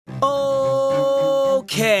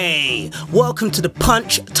Okay, welcome to the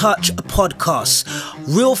Punch Touch podcast.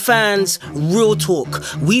 Real fans, real talk.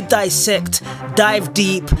 We dissect, dive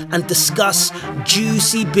deep, and discuss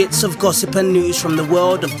juicy bits of gossip and news from the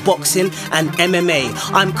world of boxing and MMA.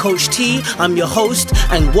 I'm Coach T, I'm your host,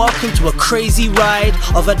 and welcome to a crazy ride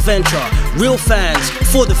of adventure. Real fans,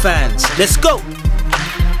 for the fans. Let's go!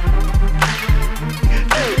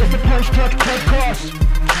 Hey, it's the Punch Touch podcast.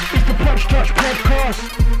 It's the Punch Touch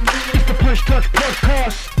podcast. It's the Punch Touch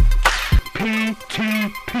podcast.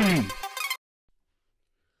 PTP.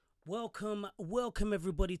 Welcome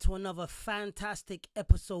everybody to another fantastic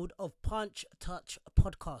episode of Punch Touch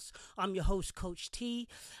podcast. I'm your host, Coach T,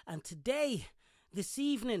 and today, this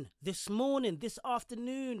evening, this morning, this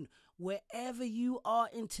afternoon, wherever you are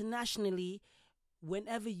internationally,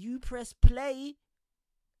 whenever you press play,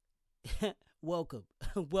 welcome.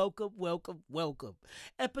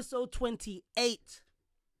 Episode 28.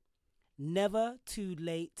 Never too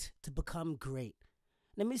late to become great.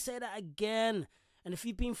 Let me say that again. And if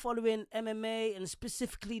you've been following MMA and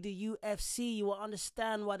specifically the UFC, you will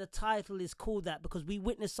understand why the title is called that, because we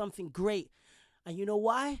witnessed something great. And you know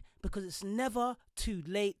why? Because it's never too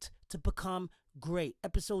late to become great.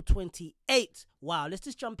 Episode 28. Wow, let's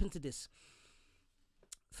just jump into this.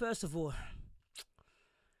 First of all,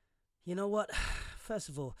 you know what? First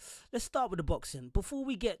of all, let's start with the boxing. Before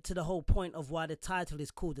we get to the whole point of why the title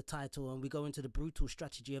is called the title and we go into the brutal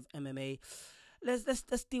strategy of MMA,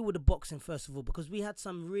 let's deal with the boxing first of all, because we had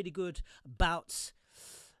some really good bouts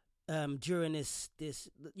during this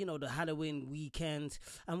the Halloween weekend,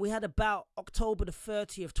 and we had a bout October the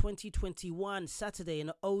 30th, 2021, Saturday in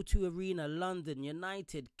the O2 Arena, London,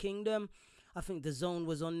 United Kingdom. I think the Zone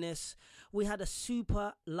was on this. We had a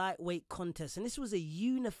super lightweight contest, and this was a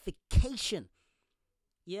unification.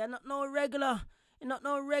 Yeah, not no regular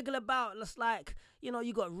bout. It's like,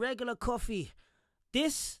 you got regular coffee.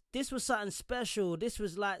 This was something special. This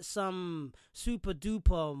was like some super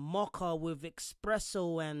duper mocha with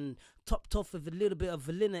espresso and topped off with a little bit of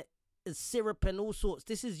vanilla syrup and all sorts.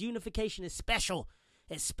 This is unification. Is special.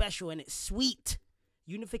 It's special and it's sweet.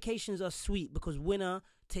 Unifications are sweet because winner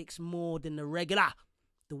takes more than the regular.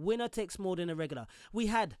 The winner takes more than the regular. We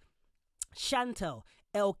had Chantel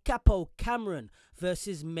El Capo Cameron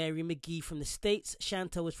versus Mary McGee from the States.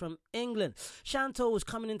 Chantel was from England. Chantel was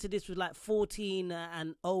coming into this with like 14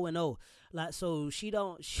 and 0-0. Like, so she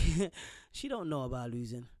don't know about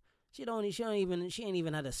losing. She ain't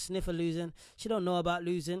even had a sniff of losing. She don't know about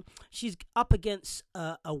losing. She's up against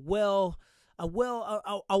a wily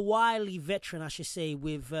veteran, I should say,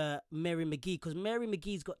 with Mary McGee, because Mary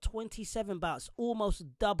McGee's got 27 bouts, almost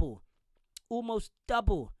double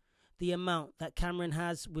the amount that Cameron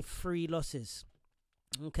has with 3 losses.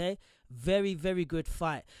 Okay, very, very good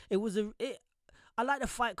fight. I like the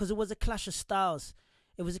fight because it was a clash of styles.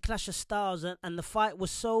 And the fight was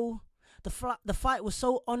so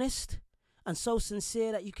honest and so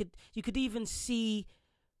sincere that you could even see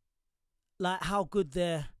like how good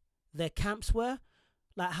their camps were,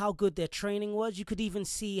 like how good their training was. You could even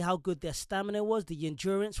see how good their stamina was, the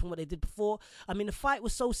endurance from what they did before. I mean, the fight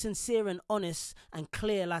was so sincere and honest and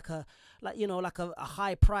clear, like a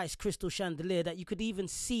high price crystal chandelier, that you could even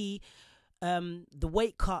see the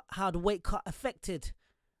weight cut, how the weight cut affected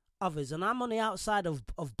others. And I'm on the outside of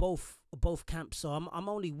both camps, so I'm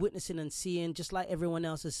only witnessing and seeing, just like everyone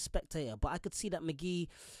else as a spectator. But I could see that McGee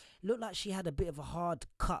looked like she had a bit of a hard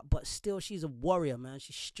cut, but still she's a warrior, man.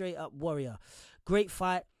 She's straight up warrior. Great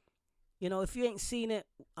fight. If you ain't seen it,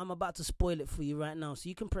 I'm about to spoil it for you right now. So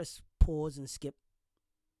you can press pause and skip.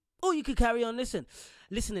 Or you could carry on listening.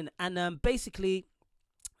 And basically,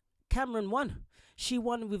 Cameron won. She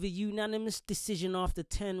won with a unanimous decision after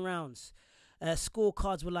 10 rounds.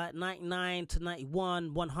 Scorecards were like 99 to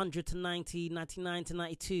 91, 100 to 90, 99 to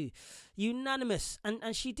 92. Unanimous.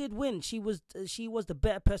 And she did win. She was the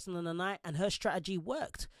better person on the night, and her strategy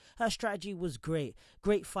worked. Her strategy was great.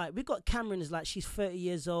 Great fight. We got Cameron, is like, she's 30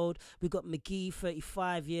 years old. We got McGee,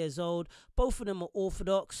 35 years old. Both of them are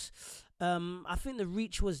orthodox. I think the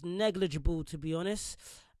reach was negligible, to be honest.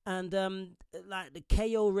 And like the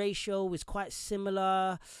KO ratio is quite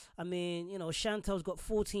similar. I mean, Chantel's got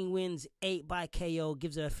 14 wins, 8 by KO,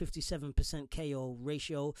 gives her a 57% KO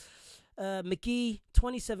ratio. McGee,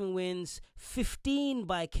 27 wins, 15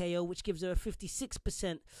 by KO, which gives her a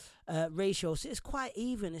 56% ratio. So it's quite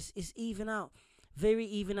even. It's even out. Very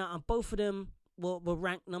even out. And both of them were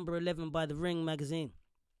ranked number 11 by the Ring magazine.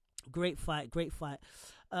 Great fight.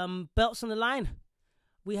 Belts on the line.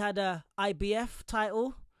 We had a IBF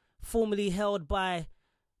title, formerly held by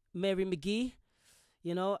Mary McGee,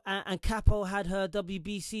 and Capo had her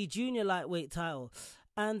WBC junior lightweight title.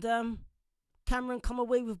 And Cameron come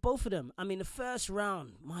away with both of them. I mean, the first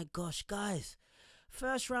round, my gosh, guys.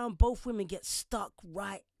 First round, both women get stuck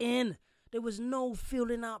right in. There was no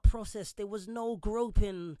feeling out process. There was no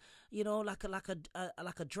groping, you know, like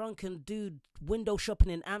a drunken dude window shopping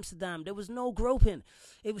in Amsterdam. There was no groping.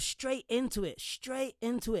 It was straight into it.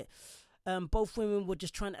 Both women were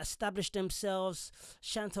just trying to establish themselves.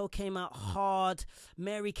 Chantal came out hard.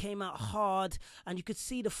 Mary came out hard. And you could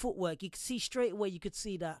see the footwork. You could see straight away, you could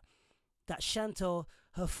see that Chantal,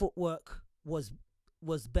 her footwork was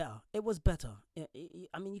better. It was better.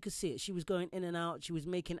 I mean, you could see it. She was going in and out. She was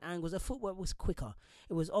making angles. Her footwork was quicker.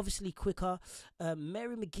 It was obviously quicker.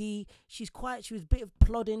 Mary McGee, she was a bit of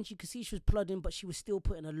plodding. You could see she was plodding, but she was still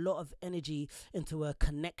putting a lot of energy into her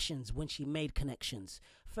connections when she made connections.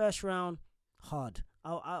 First round, hard.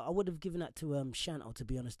 I would have given that to Chantal, to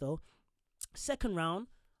be honest, though. Second round,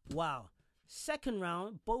 wow. Second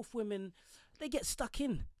round, both women, they get stuck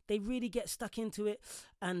in. They really get stuck into it,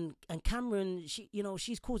 and Cameron,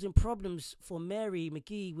 she's causing problems for Mary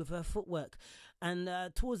McGee with her footwork, and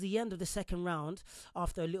towards the end of the second round,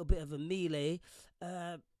 after a little bit of a melee,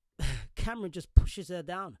 Cameron just pushes her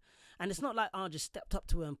down, and it's not like I just stepped up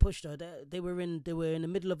to her and pushed her. They were in the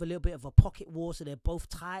middle of a little bit of a pocket war, so they're both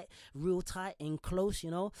tight, real tight, in close,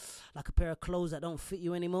 like a pair of clothes that don't fit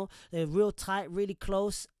you anymore. They're real tight, really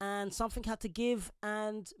close, and something had to give,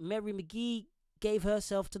 and Mary McGee gave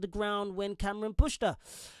herself to the ground when Cameron pushed her.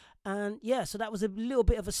 And yeah, so that was a little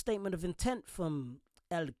bit of a statement of intent from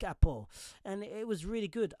El Capo, and it was really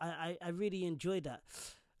good. I really enjoyed that.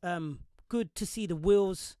 Good to see the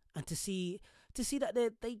wheels, and to see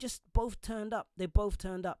that they just both turned up. They both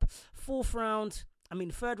turned up. Fourth round, I mean,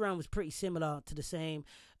 the third round was pretty similar to the same.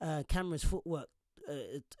 Cameron's footwork,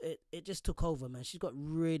 it just took over, man. She's got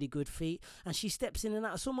really good feet, and she steps in and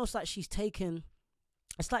out. It's almost like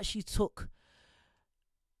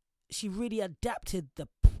she really adapted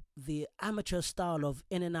the amateur style of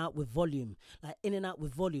in and out with volume,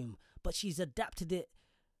 but she's adapted it,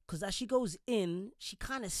 because as she goes in, she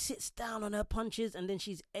kind of sits down on her punches, and then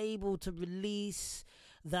she's able to release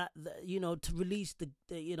her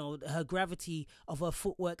gravity of her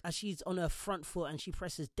footwork as she's on her front foot and she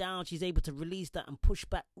presses down. She's able to release that and push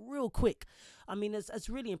back real quick. I mean, it's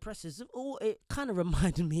really impressive. It kind of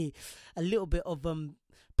reminded me a little bit of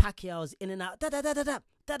Pacquiao's in and out,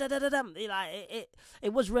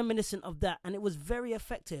 it was reminiscent of that, and it was very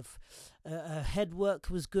effective. Her head work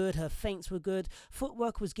was good, her feints were good,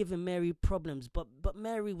 footwork was giving Mary problems, but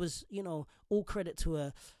Mary was, all credit to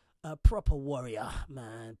her. A proper warrior,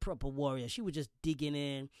 man, proper warrior. She was just digging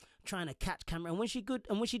in, trying to catch Cameron. And when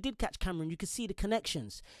she did catch Cameron, you could see the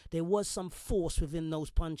connections. There was some force within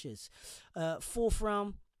those punches. Fourth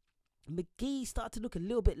round, McGee started to look a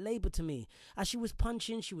little bit laboured to me. As she was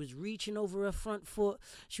punching, she was reaching over her front foot.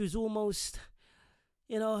 She was almost,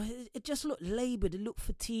 it just looked laboured. It looked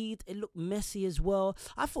fatigued. It looked messy as well.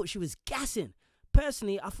 I thought she was gassing.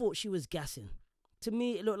 Personally, I thought she was gassing. To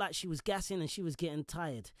me, it looked like she was gassing and she was getting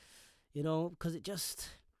tired, because it just,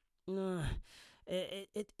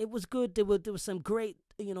 it was good. There was some great,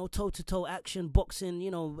 toe-to-toe action, boxing,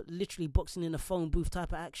 literally boxing in a phone booth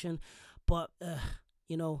type of action. But,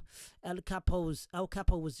 El Capo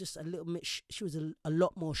was just a little bit, she was a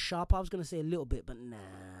lot more sharper. I was going to say a little bit, but nah.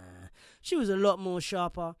 She was a lot more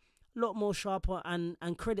sharper,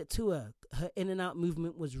 and credit to her. Her in and out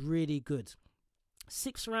movement was really good.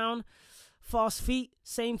 Sixth round, fast feet,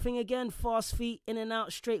 same thing again, fast feet, in and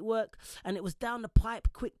out, straight work, and it was down the pipe,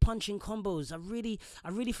 quick punching combos. I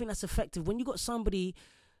really think that's effective. When you got somebody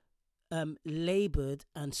laboured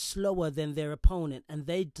and slower than their opponent, and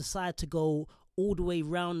they decide to go all the way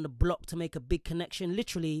round the block to make a big connection,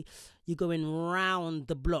 literally, you're going round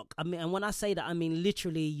the block. I mean, and when I say that, I mean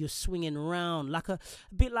literally, you're swinging round like a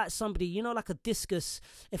bit like somebody, like a discus.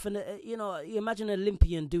 If you imagine an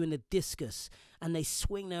Olympian doing a discus, and they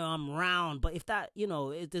swing their arm round. But if that,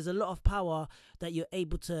 there's a lot of power that you're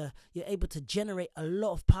able to generate a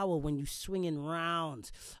lot of power when you're swinging round.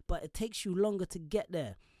 But it takes you longer to get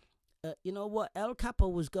there. You know what? El Capo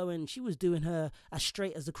was she was doing her as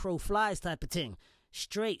straight as the crow flies type of thing.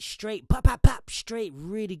 Straight, pap, pap, pap, straight,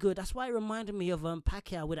 really good. That's why it reminded me of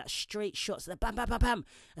Pacquiao with that straight shots, that bam, bam, bam, bam.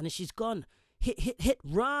 And then she's gone. Hit,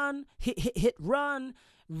 run, hit, run.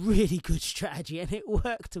 Really good strategy, and it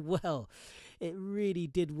worked well. It really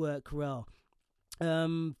did work well.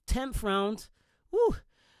 10th round, woo,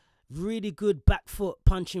 really good back foot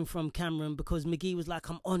punching from Cameron, because McGee was like,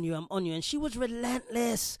 I'm on you. And she was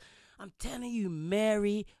relentless. I'm telling you,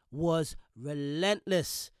 Mary was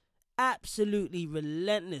relentless. Absolutely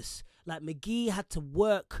relentless. Like, McGee had to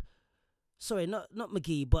work sorry, not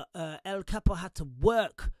McGee, but El Capo had to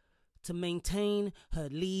work to maintain her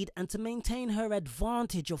lead and to maintain her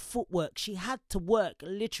advantage of footwork. She had to work,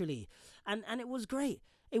 literally. And it was great.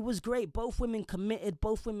 It was great. Both women committed.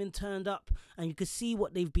 Both women turned up. And you could see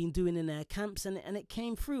what they've been doing in their camps. And it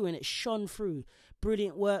came through and it shone through.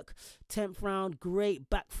 Brilliant work. 10th round. Great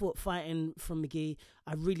back foot fighting from McGee.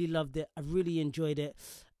 I really loved it. I really enjoyed it.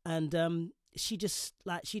 And she just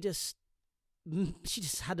had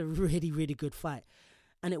a really, really good fight.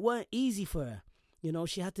 And it weren't easy for her. You know,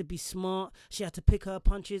 she had to be smart, she had to pick her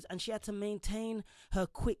punches, and she had to maintain her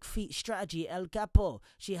quick feet strategy, El Capo.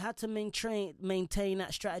 She had to maintain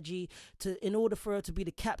that strategy in order for her to be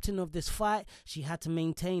the captain of this fight. She had to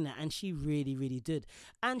maintain that, and she really, really did.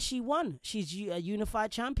 And she won. She's a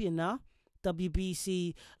unified champion now,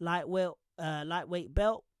 WBC lightweight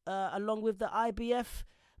belt, along with the IBF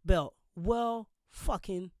belt. Well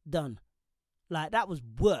fucking done. Like, that was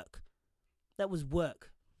work. That was work.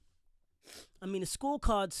 I mean, the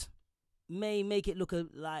scorecards may make it look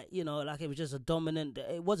like it was just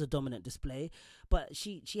it was a dominant display, but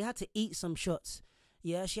she had to eat some shots.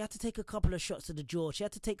 Yeah, she had to take a couple of shots to the jaw. She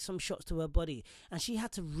had to take some shots to her body, and she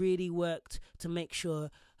had to really work to make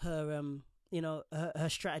sure her her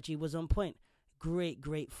strategy was on point.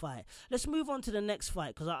 Great fight. Let's move on to the next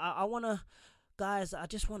fight, because I want to, guys, I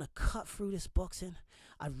just want to cut through this boxing.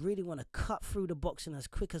 I really want to cut through the boxing as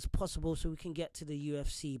quick as possible so we can get to the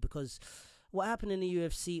UFC, because what happened in the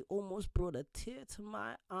UFC almost brought a tear to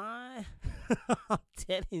my eye. I'm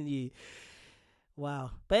telling you.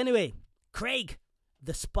 Wow. But anyway, Craig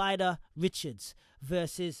the Spider Richards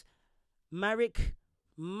versus Marek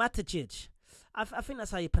Matacic. I think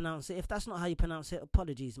that's how you pronounce it. If that's not how you pronounce it,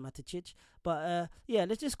 apologies, Matacic. But yeah,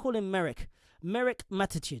 let's just call him Marek. Marek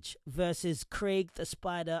Matacic versus Craig the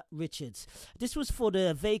Spider Richards. This was for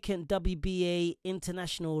the vacant WBA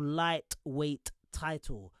International Lightweight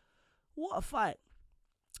title. What a fight.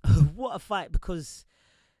 What a fight, because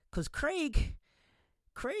Craig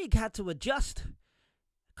had to adjust.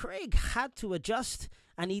 Craig had to adjust,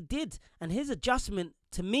 and he did. And his adjustment,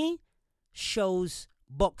 to me, shows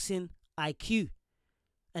boxing IQ.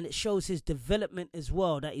 And it shows his development as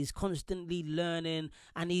well, that he's constantly learning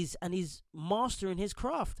and he's mastering his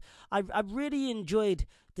craft. I really enjoyed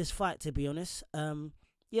this fight, to be honest.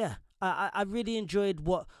 Yeah, I really enjoyed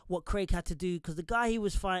what Craig had to do, because the guy he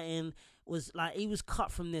was fighting was like, he was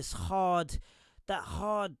cut from that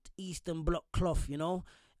hard Eastern Bloc cloth, you know.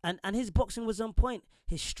 And his boxing was on point.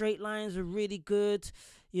 His straight lines were really good.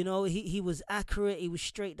 You know, he was accurate. He was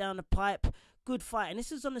straight down the pipe. Good fight. And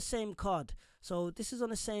this is on the same card. So this is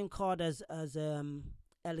on the same card as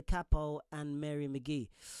El Capo and Mary McGee.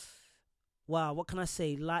 Wow, what can I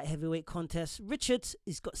say? Light heavyweight contest. Richards,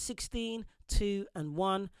 he's got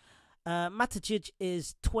 16-2-1. Matacic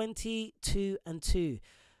is 20-2.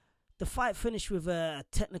 The fight finished with a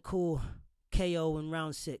technical KO in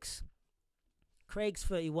round 6. Craig's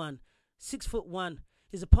 31, 6'1".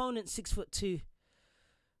 His opponent 6'2".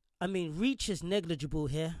 I mean, reach is negligible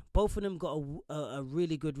here. Both of them got a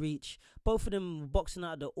really good reach. Both of them boxing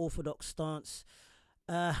out of the orthodox stance.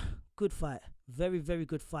 Good fight. Very, very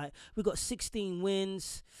good fight. We got 16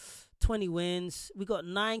 wins, 20 wins. We got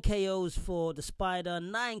 9 KOs for the Spider,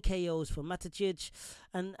 9 KOs for Matacic.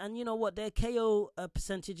 And you know what? Their KO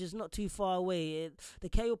percentage is not too far away. The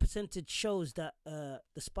KO percentage shows that the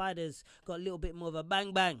Spiders got a little bit more of a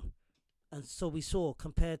bang-bang. And so we saw,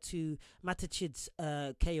 compared to Matacic's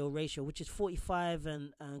KO ratio, which is 45,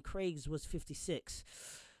 and Craig's was 56.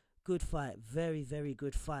 Good fight. Very, very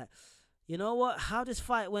good fight. You know what? How this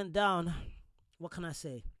fight went down, what can I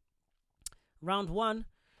say? Round 1,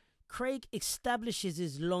 Craig establishes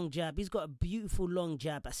his long jab. He's got a beautiful long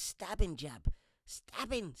jab, a stabbing jab.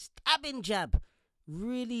 Stabbing jab.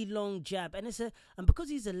 Really long jab. And because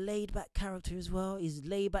he's a laid-back character as well,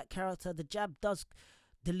 the jab does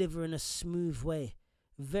deliver in a smooth way.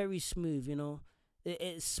 Very smooth, you know.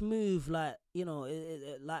 It's smooth, like, you know,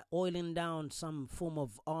 like oiling down some form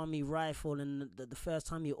of army rifle, and the first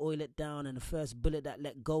time you oil it down, and the first bullet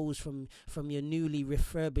that goes from your newly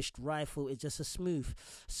refurbished rifle is just a smooth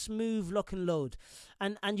lock and load.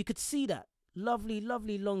 And you could see that. Lovely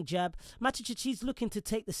long jab. Matacic, he's looking to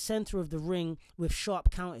take the center of the ring with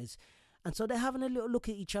sharp counters. And so they're having a little look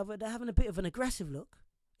at each other. They're having a bit of an aggressive look.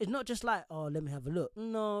 It's not just like, oh, let me have a look.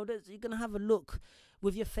 No, you're going to have a look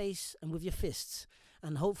with your face and with your fists.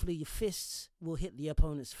 And hopefully your fists will hit the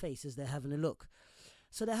opponent's face as they're having a look.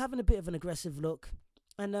 So they're having a bit of an aggressive look.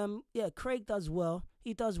 And, yeah, Craig does well.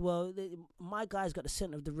 He does well. My guy's got the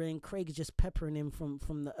center of the ring. Craig is just peppering him from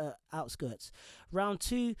the outskirts. Round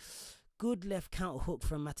 2, good left counter hook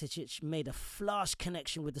from Maticic made a flush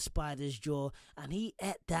connection with the Spider's jaw, and he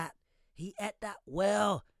ate that. He ate that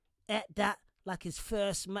well. Ate that like his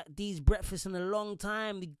first MacD's breakfast in a long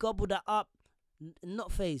time. He gobbled that up.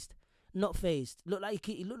 Not phased. Not phased. Looked like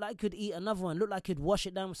he looked like he could eat another one. Looked like he could wash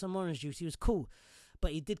it down with some orange juice. He was cool.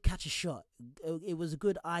 But he did catch a shot. It was a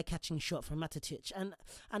good eye-catching shot from Maticic. And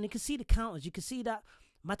you could see the counters. You could see that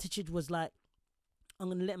Maticic was like, I'm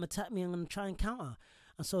going to let him attack me. I'm going to try and counter.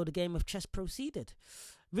 And so the game of chess proceeded.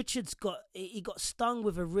 Richards got stung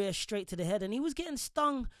with a rear straight to the head. And he was getting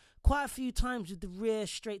stung quite a few times with the rear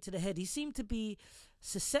straight to the head. He seemed to be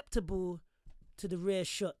susceptible to the rear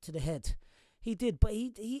shot to the head. He did, but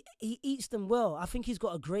he eats them well. I think he's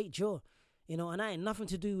got a great jaw. You know, and that ain't nothing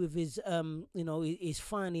to do with his, his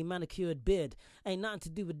finely manicured beard. Ain't nothing to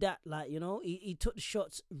do with that. Like, you know, he took the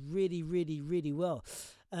shots really, really, really well.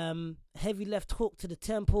 Heavy left hook to the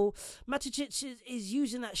temple. Maticic is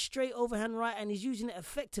using that straight overhand right, and he's using it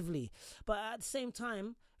effectively. But at the same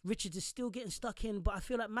time, Richards is still getting stuck in. But I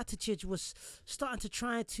feel like Maticic was starting to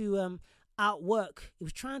try to outwork. He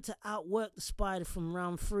was trying to outwork the Spider from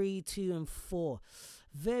round 3, 2, and 4.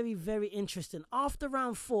 Very, very interesting. After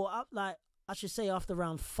round 4, after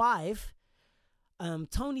round 5,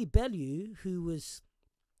 Tony Bellew, who was,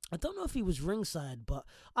 I don't know if he was ringside, but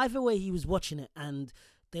either way he was watching it, and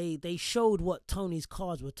they showed what Tony's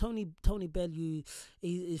cards were. Tony Bellew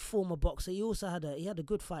is former boxer. He also had a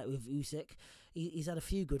good fight with Usyk. He's had a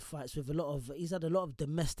few good fights with he's had a lot of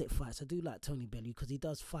domestic fights. I do like Tony Bellew because he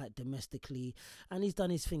does fight domestically, and he's done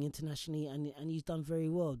his thing internationally, and he's done very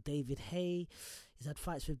well. David Haye, he's had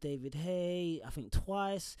fights with David Haye, I think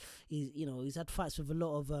twice. He's had fights with a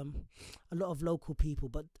lot of local people.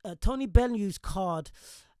 But Tony Bellew's card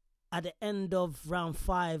at the end of round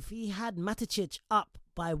 5, he had Maticic up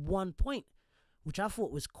by 1 point, which I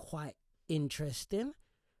thought was quite interesting.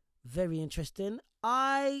 Very interesting.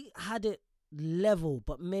 I had it level,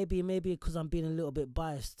 but maybe because I'm being a little bit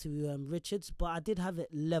biased to Richards, but I did have it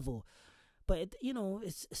level. But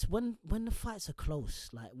it's when the fights are close,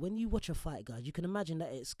 like when you watch a fight, guys, you can imagine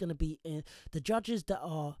that it's going to be the judges that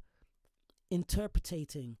are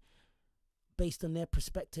interpreting based on their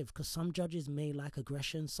perspective, because some judges may like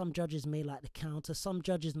aggression, some judges may like the counter, some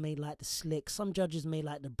judges may like the slick, some judges may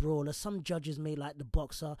like the brawler, some judges may like the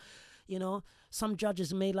boxer, some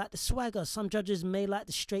judges may like the swagger, some judges may like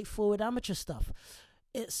the straightforward amateur stuff.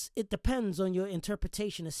 It depends on your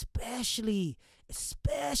interpretation, especially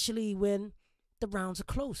when the rounds are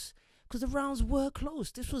close, because the rounds were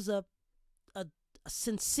close. This was a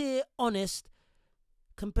sincere, honest,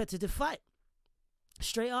 competitive fight.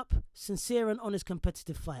 Straight up, sincere and honest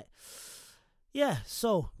competitive fight. Yeah,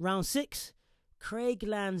 so round 6, Craig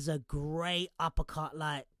lands a great uppercut.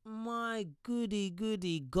 Like, my goody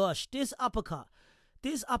gosh, this uppercut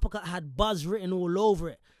had buzz written all over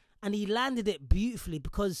it, and he landed it beautifully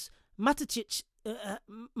because Maticic, I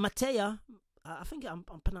think I'm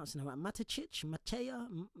pronouncing it right.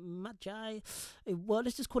 Magi. Well,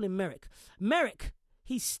 let's just call him Merrick. Merrick,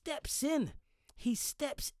 he steps in.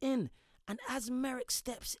 And as Merrick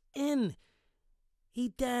steps in,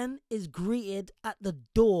 he then is greeted at the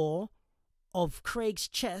door of Craig's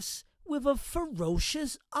chest with a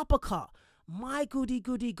ferocious uppercut. My goody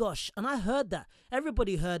gosh. And I heard that.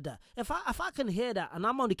 Everybody heard that. If I can hear that, and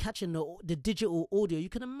I'm only catching the digital audio, you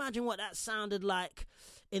can imagine what that sounded like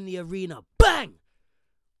in the arena. Bang!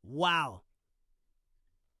 Wow.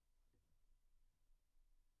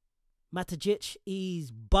 Maticic,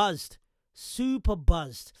 he's buzzed. Super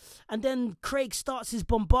buzzed. And then Craig starts his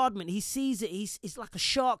bombardment. He sees it. It's like a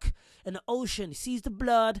shark in the ocean. He sees the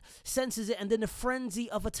blood, senses it, and then the frenzy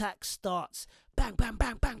of attack starts. Bang, bang,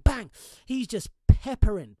 bang, bang, bang. He's just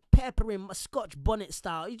peppering Scotch bonnet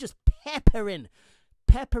style. He's just peppering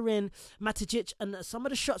Maticic, and some of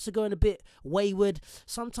the shots are going a bit wayward.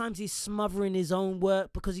 Sometimes he's smothering his own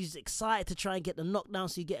work because he's excited to try and get the knockdown,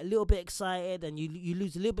 so you get a little bit excited and you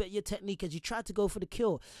lose a little bit of your technique as you try to go for the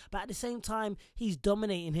kill. But at the same time, he's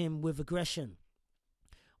dominating him with aggression.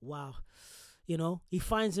 Wow. He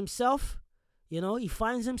finds himself,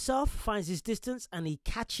 finds his distance, and he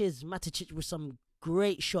catches Maticic with some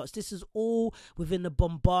great shots. This is all within the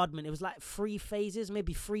bombardment. It was like 3 phases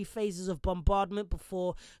of bombardment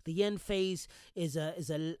before the end phase is I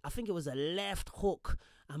think it was a left hook,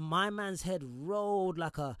 and my man's head rolled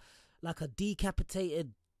like a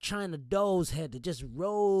decapitated China doll's head. It just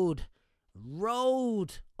rolled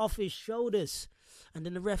off his shoulders, and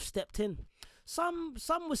then the ref stepped in. Some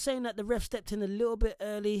were saying that the ref stepped in a little bit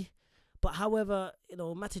early. But however,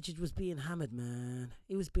 Maticic was being hammered, man.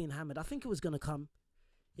 He was being hammered. I think it was going to come.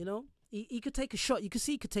 He could take a shot. You could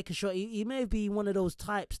see he could take a shot. He may be one of those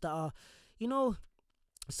types that are, you know,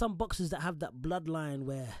 some boxers that have that bloodline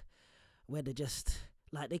where they just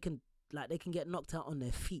they can get knocked out on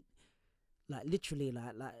their feet, like literally,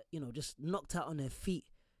 just knocked out on their feet,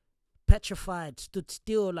 petrified, stood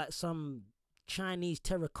still like some Chinese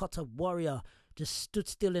terracotta warrior, just stood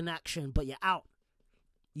still in action, but you're out.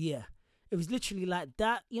 Yeah, it was literally like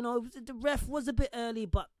that. The ref was a bit early,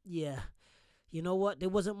 but yeah, you know what? There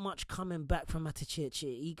wasn't much coming back from Matichich.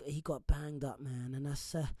 He got banged up, man, and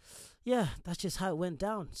that's that's just how it went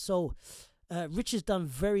down. So Rich has done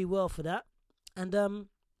very well for that, and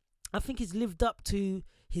I think he's lived up to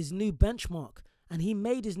his new benchmark, and he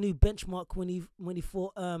made his new benchmark when he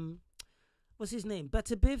fought what's his name?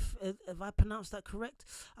 Beterbiev? Have I pronounced that correct?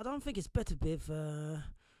 I don't think it's Beterbiev.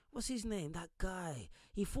 What's his name? That guy.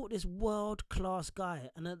 He fought this world-class guy,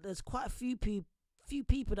 and there's quite a few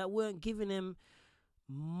people that weren't giving him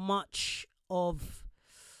much of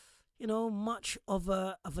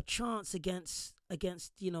a chance against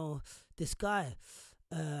this guy.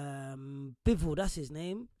 Bivol, that's his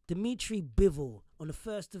name. Dmitry Bivol, on the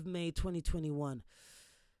 1st of May 2021.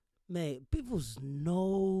 Mate, Bivol's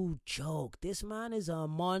no joke. This man is a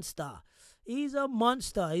monster. He's a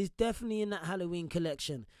monster. He's definitely in that Halloween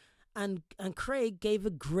collection. And Craig gave a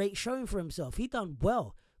great showing for himself. He done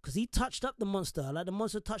well, because he touched up the monster. Like, the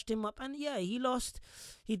monster touched him up. And yeah, he lost.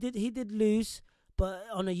 He did lose, but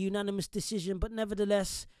on a unanimous decision. But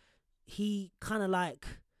nevertheless, he kind of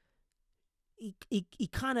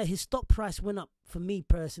his stock price went up for me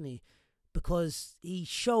personally, because he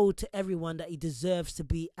showed to everyone that he deserves to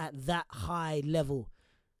be at that high level.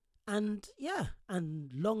 And yeah, and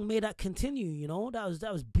long may that continue.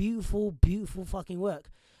 That was beautiful fucking work.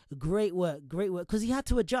 Great work, because he had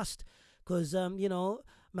to adjust, because Matajaya,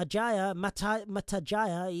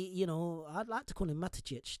 I'd like to call him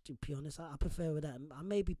Matajic, to be honest. I prefer with that. I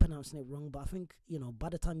may be pronouncing it wrong, but I think, by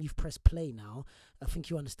the time you've pressed play now, I think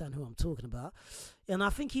you understand who I'm talking about. And I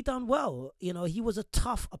think he done well. He was a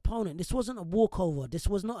tough opponent. This wasn't a walkover. This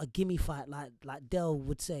was not a gimme fight like Dell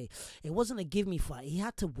would say. It wasn't a give me fight. He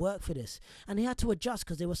had to work for this, and he had to adjust,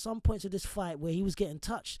 because there were some points of this fight where he was getting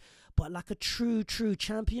touched. But like a true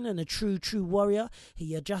champion and a true warrior,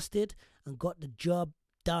 he adjusted and got the job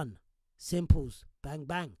done. Simples. Bang,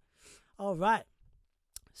 bang. All right.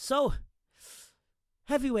 So,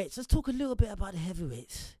 heavyweights. Let's talk a little bit about the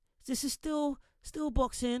heavyweights. This is still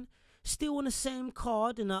boxing. Still on the same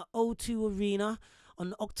card in our O2 Arena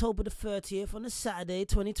on October the 30th, on a Saturday,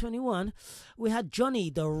 2021. We had Johnny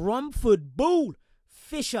the Rumford Bull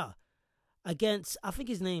Fisher against, I think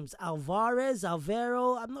his name's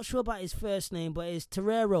Alvaro. I'm not sure about his first name, but it's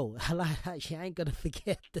Terrero. Actually, I ain't gonna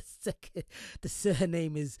forget the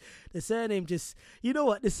surname. The surname just, you know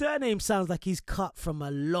what? The surname sounds like he's cut from a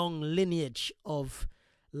long lineage of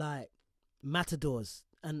like matadors,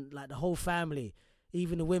 and like the whole family,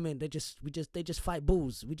 even the women, they just fight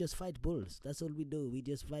bulls. We just fight bulls. That's all we do. We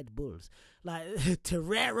just fight bulls. Like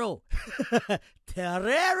Terrero.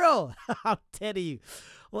 Terrero. I'm telling you.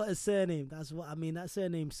 What a surname. That's what I mean. That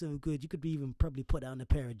surname's so good. You could even probably put that on a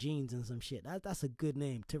pair of jeans and some shit. That's a good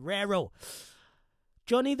name. Terrero.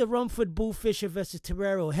 Johnny the Rumford Bull Fisher versus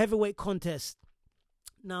Terrero. Heavyweight contest.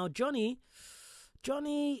 Now, Johnny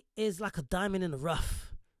is like a diamond in the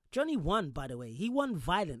rough. Johnny won, by the way. He won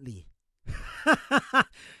violently.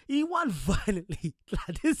 He won violently.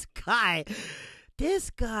 Like, this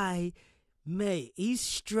guy, mate, he's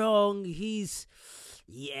strong. He's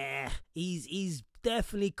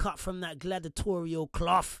definitely cut from that gladiatorial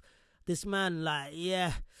cloth. This man, like,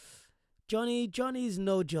 yeah. Johnny's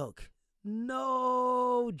no joke.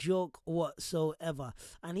 No joke whatsoever.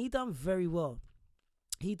 And he done very well.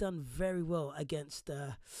 Against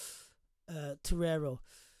Terrero.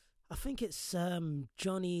 I think it's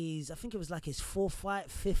Johnny's, I think it was like his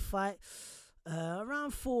fifth fight.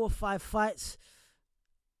 Around 4 or 5 fights.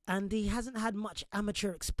 And he hasn't had much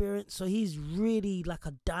amateur experience, so he's really like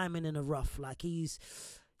a diamond in the rough. Like, you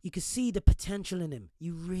can see the potential in him.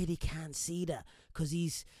 You really can see that, because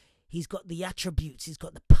he's got the attributes. He's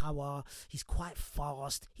got the power. He's quite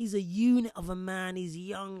fast. He's a unit of a man. He's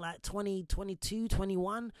young, like 20, 22,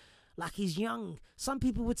 21. Like, he's young. Some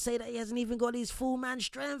people would say that he hasn't even got his full man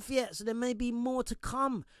strength yet, so there may be more to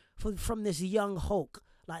come from this young Hulk.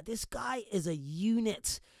 Like, this guy is a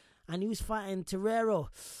unit. And he was fighting Terrero.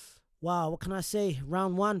 Wow, what can I say?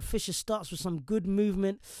 Round 1, Fisher starts with some good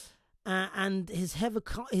movement. And his heavy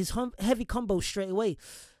combo straight away.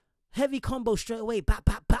 Bap,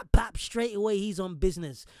 bap, bap, bap. Straight away, he's on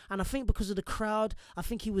business. And I think because of the crowd, I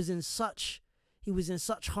think he was in such he was in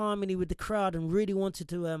such harmony with the crowd and really wanted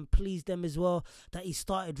to please them as well, that he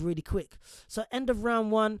started really quick. So end of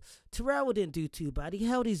round 1, Torero didn't do too bad. He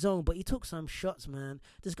held his own, but he took some shots, man.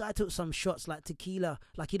 This guy took some shots like tequila,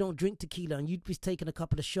 like he don't drink tequila, and you'd be taking a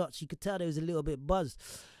couple of shots. You could tell he was a little bit buzzed.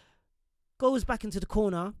 Goes back into the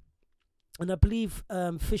corner, and I believe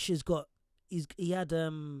Fisher's got, he had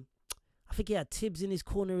I think he had Tibbs in his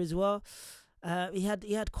corner as well. He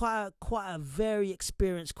had quite a very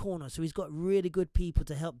experienced corner, so he's got really good people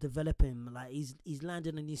to help develop him. Like he's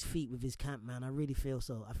landing on his feet with his camp, man. I really feel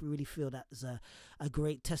so. I really feel that's a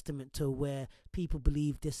great testament to where people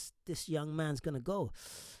believe this young man's gonna go.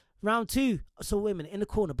 Round 2. So wait a minute, in the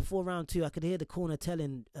corner before round 2, I could hear the corner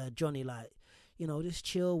telling Johnny, like, you know, just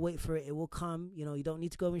chill, wait for it, it will come. You know, you don't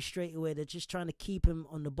need to go in straight away. They're just trying to keep him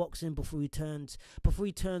on the boxing before he turns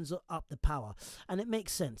up the power. And it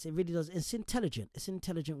makes sense. It really does. It's intelligent. It's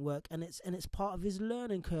intelligent work, and it's part of his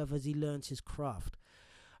learning curve as he learns his craft.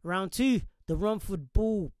 Round 2, the Romford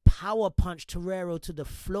Bull power punch Torero to the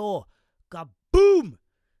floor. Kaboom!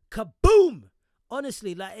 Kaboom!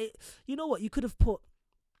 Honestly, like, you know what? You could have put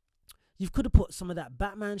some of that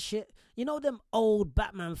Batman shit. You know them old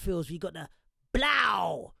Batman feels where you got the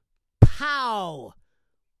blow, pow,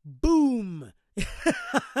 boom.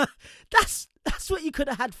 That's what you could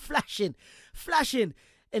have had flashing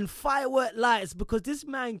in firework lights, because this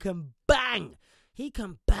man can bang. He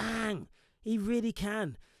can bang. He really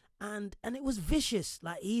can. And it was vicious.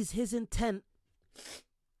 Like his intent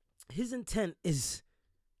is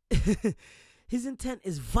his intent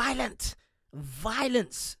is violence.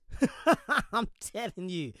 I'm telling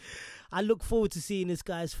you, I look forward to seeing this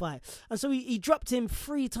guy's fight. And so he dropped him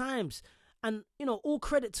 3 times, and you know, all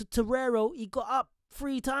credit to Torero. He got up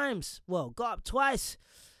 3 times. Well, got up twice,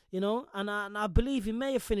 you know, and I believe he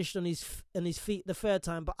may have finished on his feet the 3rd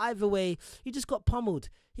time. But either way, he just got pummeled.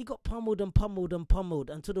 He got pummeled, and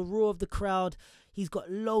to the roar of the crowd, he's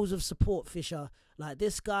got loads of support. Fisher, like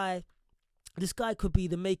this guy could be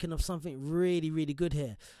the making of something really, really good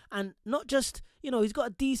here. And not just, you know, he's got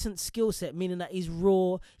a decent skill set, meaning that he's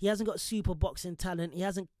raw. He hasn't got super boxing talent.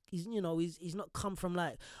 He's not come from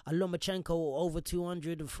like a Lomachenko or over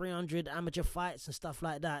 200 and 300 amateur fights and stuff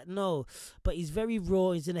like that. No, but he's very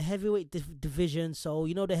raw. He's in a heavyweight division. So,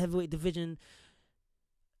 you know, the heavyweight division,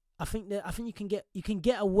 I think you can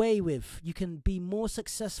get away with, you can be more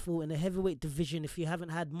successful in the heavyweight division if you haven't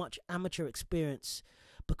had much amateur experience,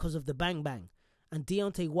 because of the bang bang. And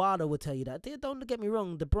Deontay Wilder will tell you that. Don't get me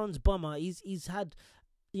wrong, the bronze bomber, he's had,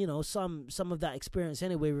 you know, some of that experience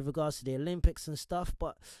anyway with regards to the Olympics and stuff.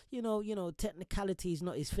 But you know, technicality is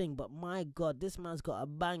not his thing. But my God, this man's got a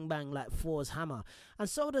bang bang like Thor's hammer, and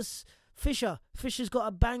so does Fisher. Fisher's got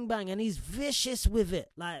a bang bang, and he's vicious with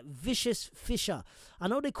it, like vicious Fisher. I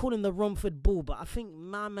know they call him the Romford Bull, but I think,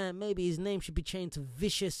 my man, maybe his name should be changed to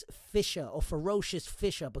Vicious Fisher or Ferocious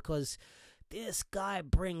Fisher, because this guy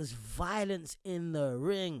brings violence in the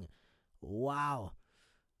ring. Wow.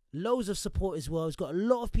 Loads of support as well. He's got a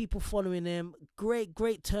lot of people following him. Great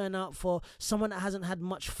turnout for someone that hasn't had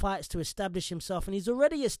much fights to establish himself. And he's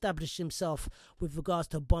already established himself with regards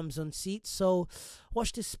to bums on seats. So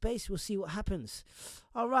watch this space. We'll see what happens.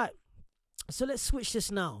 All right. So let's switch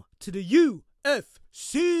this now to the UFC.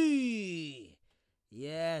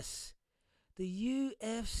 Yes. The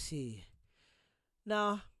UFC.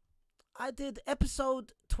 Now, I did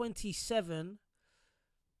episode 27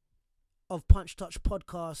 of Punch Touch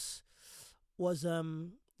Podcast, was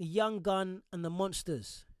Young Gun and the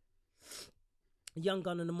Monsters. Young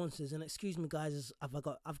Gun and the Monsters. And excuse me, guys, I've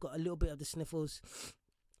got a little bit of the sniffles.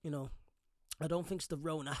 You know, I don't think it's the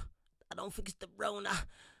Rona.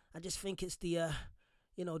 I just think it's the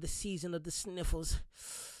the season of the sniffles.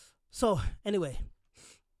 So anyway,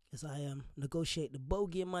 as I negotiate the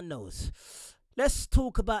bogey in my nose, let's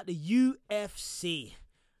talk about the UFC.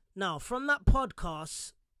 Now, from that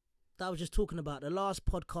podcast that I was just talking about, the last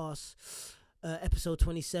podcast, episode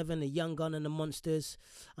 27, the Young Gun and the Monsters,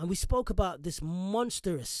 and we spoke about this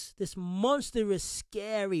monstrous,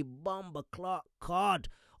 scary bomber clock card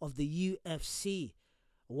of the UFC.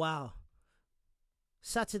 Wow.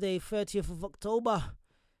 Saturday, 30th of October,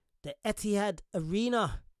 the Etihad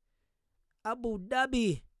Arena, Abu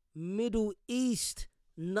Dhabi, Middle East.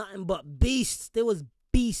 Nothing but beasts. There was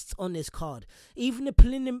beasts on this card. Even the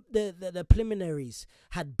preliminaries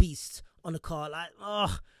had beasts on the card. Like,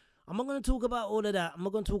 I'm not going to talk about all of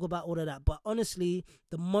that. But honestly,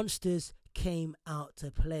 the monsters came out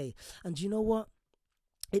to play. And you know what?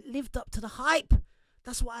 It lived up to the hype.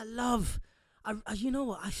 That's what I love. You know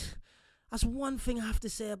what? That's one thing I have to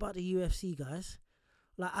say about the UFC, guys.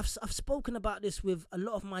 Like, I've spoken about this with a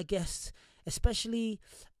lot of my guests, especially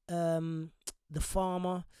The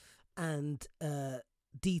Farmer and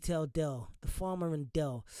Detail Dell. The Farmer and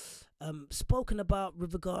Dell. Spoken about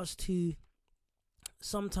with regards to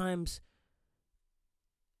sometimes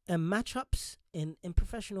matchups in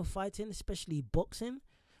professional fighting, especially boxing.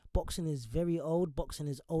 Boxing is very old. Boxing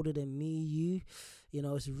is older than me, you. You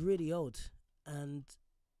know, it's really old. And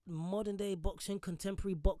modern day boxing,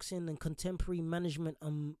 contemporary boxing, and contemporary management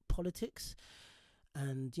and politics,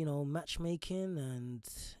 and, you know, matchmaking, and,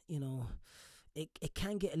 you know, it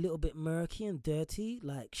can get a little bit murky and dirty,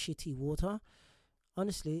 like shitty water.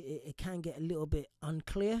 Honestly, it can get a little bit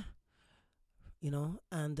unclear, you know,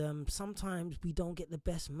 and sometimes we don't get the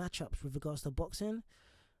best matchups with regards to boxing.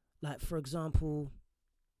 Like, for example,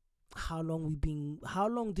 how long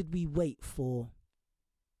did we wait for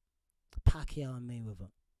Pacquiao and Mayweather?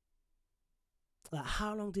 Like,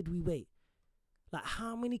 how long did we wait? Like,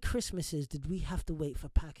 how many Christmases did we have to wait for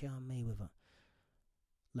Pacquiao and Mayweather?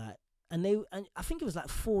 Like, and I think it was like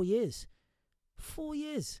 4 years. 4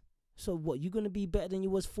 years. So what, you're gonna be better than you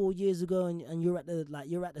was 4 years ago, and you're at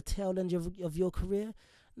the tail end of your career?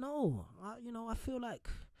 No, I feel like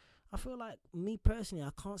me personally,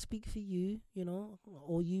 I can't speak for you, you know,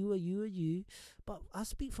 or you, but I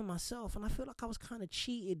speak for myself, and I feel like I was kind of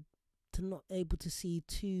cheated to not able to see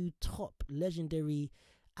two top legendary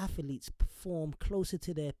athletes perform closer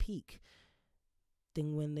to their peak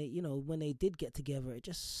than when they did get together. It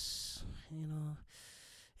just,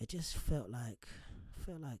 felt like,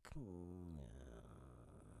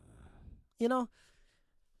 you know.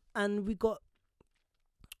 And we got,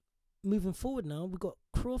 moving forward now, we got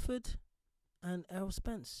Crawford and Errol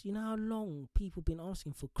Spence. You know how long people been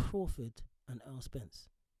asking for Crawford and Errol Spence?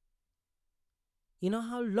 You know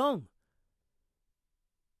how long?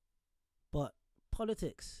 But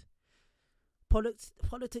politics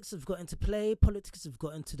have got into play. Politics have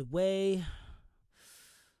got into the way.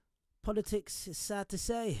 Politics, is sad to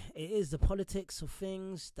say, it is the politics of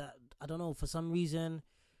things that, I don't know, for some reason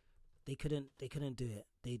they couldn't do it.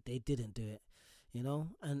 They didn't do it, you know.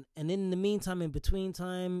 And in the meantime, in between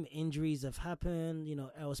time, injuries have happened. You know,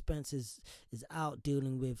 Errol Spence is out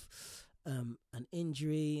dealing with an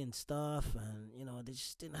injury and stuff, and, you know, they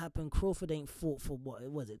just didn't happen. Crawford ain't fought for, what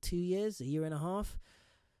was it, 2 years, a year and a half,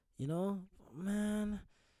 you know. Man,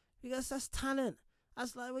 because that's talent.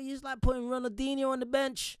 That's like, well, you just like putting Ronaldinho on the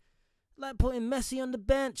bench, like putting Messi on the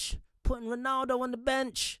bench, putting Ronaldo on the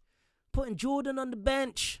bench, putting Jordan on the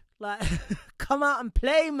bench. Like, come out and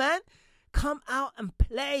play, man. Come out and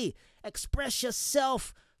play. Express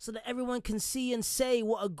yourself so that everyone can see and say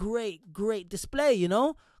what a great, great display, you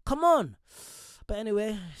know? Come on. But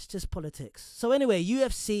anyway, it's just politics. So anyway,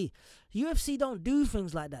 UFC don't do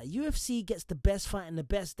things like that. UFC gets the best fighting the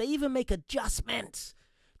best. They even make adjustments.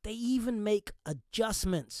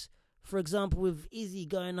 For example, with Izzy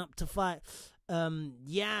going up to fight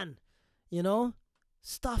Yan, you know?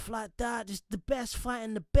 Stuff like that. Just the best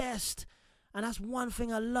fighting the best. And that's one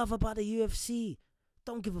thing I love about the UFC.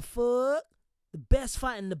 Don't give a fuck. The best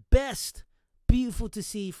fighting the best. Beautiful to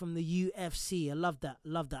see from the UFC. I love that.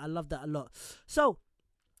 I love that a lot. So,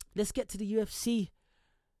 let's get to the UFC.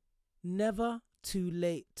 Never too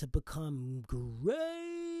late to become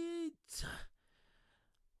great.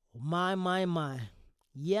 My.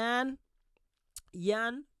 Jan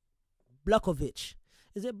Blachowicz.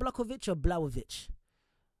 Is it Blachowicz or Blachowicz?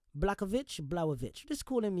 Blachowicz. Just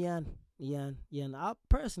call him Jan.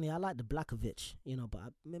 Personally, I like the Blachowicz, you know,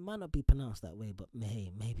 but it might not be pronounced that way, but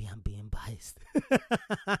hey, maybe I'm being biased.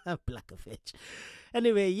 Blachowicz.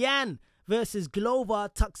 Anyway, Jan versus Glover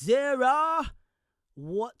Teixeira.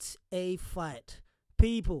 What a fight.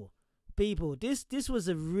 People, this was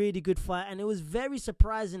a really good fight, and it was very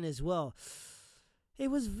surprising as well. It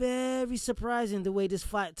was very surprising the way this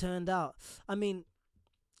fight turned out. I mean,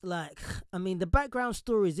 the background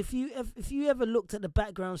stories, if you ever looked at the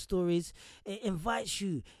background stories, it invites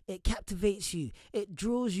you, it captivates you, it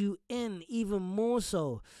draws you in even more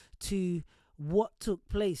so to what took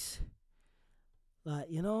place. Like,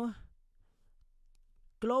 you know,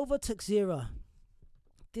 Glover Teixeira,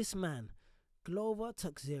 this man, Glover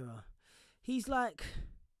Teixeira, he's like,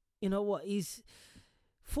 you know what, he's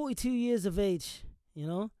 42 years of age, you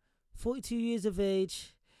know, 42 years of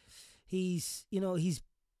age. He's, you know, he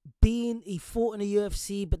fought in the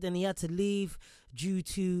UFC, but then he had to leave due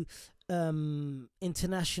to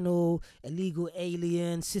international illegal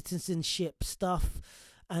alien citizenship stuff,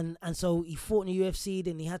 and so he fought in the UFC.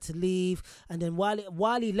 Then he had to leave, and then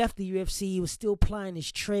while he left the UFC, he was still plying his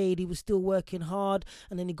trade. He was still working hard,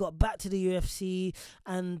 and then he got back to the UFC,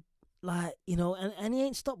 and, like, you know, and he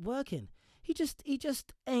ain't stopped working. He just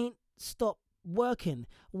ain't stopped working.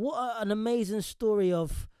 What an amazing story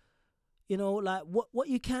of, You know, like what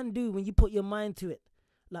you can do when you put your mind to it.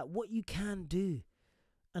 Like what you can do.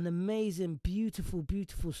 An amazing, beautiful,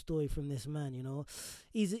 beautiful story from this man, you know.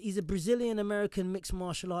 He's a Brazilian American mixed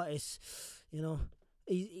martial artist, you know.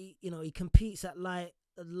 He competes at light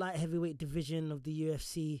heavyweight division of the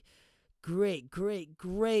UFC. Great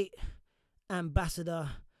ambassador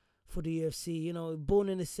for the UFC, you know, born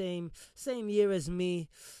in the same year as me,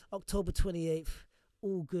 October 28th.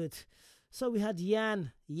 All good. So we had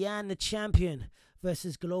Yan the champion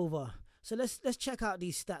versus Glover. So let's check out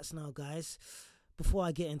these stats now, guys, before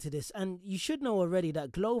I get into this. And you should know already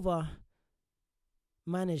that Glover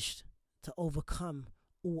managed to overcome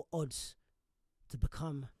all odds to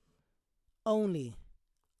become only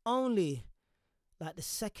like the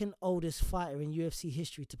second oldest fighter in UFC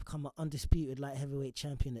history to become an undisputed light heavyweight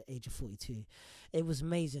champion at the age of 42. It was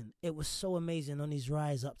amazing. It was so amazing on his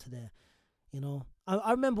rise up to there. You know,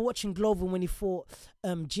 I remember watching Glover when he fought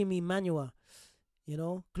Jimmy Manuwa. You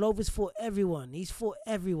know, Glover's fought everyone. He's fought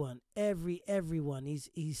everyone. Everyone.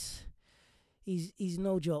 He's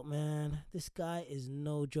no joke, man. This guy is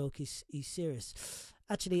no joke. He's serious.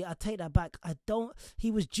 Actually, I take that back.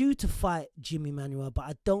 He was due to fight Jimmy Manuwa, but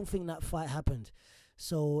I don't think that fight happened.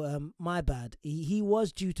 So, my bad. He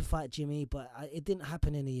was due to fight Jimmy, but it didn't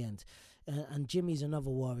happen in the end. And Jimmy's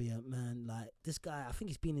another warrior, man. Like, this guy, I think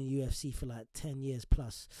he's been in UFC for like 10 years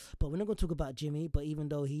plus. But we're not going to talk about Jimmy. But even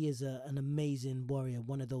though he is an amazing warrior,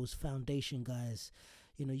 one of those foundation guys,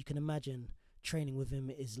 you know, you can imagine training with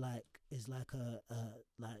him is like it's like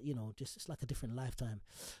a different lifetime.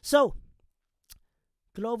 So,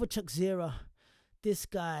 Glover Teixeira, this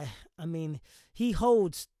guy, I mean, he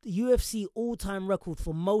holds the UFC all-time record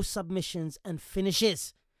for most submissions and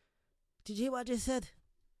finishes. Did you hear what I just said?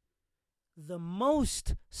 The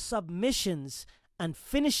most submissions and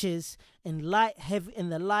finishes in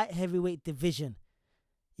the light heavyweight division.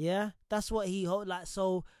 Yeah, that's what he holds. Like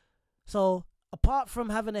so apart from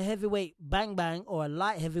having a heavyweight bang bang or a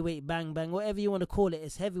light heavyweight bang bang, whatever you want to call it,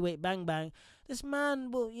 it's heavyweight bang bang. This man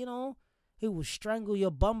will, you know, he will strangle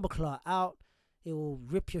your bumperclaw out. He will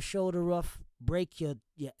rip your shoulder off, break your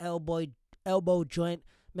elbow joint,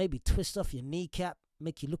 maybe twist off your kneecap,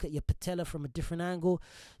 make you look at your patella from a different angle.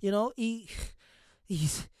 You know, he's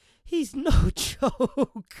no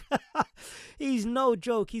joke. He's no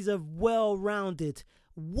joke. He's a well-rounded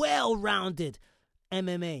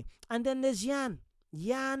MMA. And then there's Yan.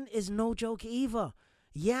 Yan is no joke either.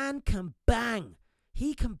 Yan can bang.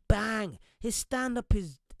 He can bang. His stand-up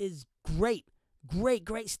is great.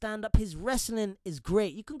 Great stand-up. His wrestling is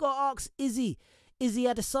great. You can go ask Izzy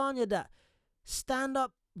Adesanya that.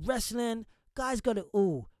 Stand-up wrestling, guys got it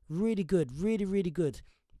all. Really good. Really good.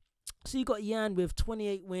 So you got Yan with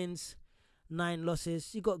 28 wins, 9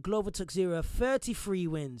 losses. You got Glover Teixeira, 33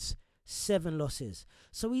 wins, 7 losses.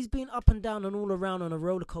 So he's been up and down and all around on a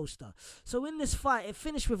roller coaster. So in this fight, it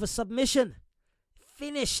finished with a submission.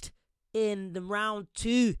 Finished in the round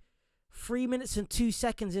 2. 3 minutes and 2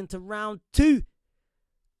 seconds into round 2.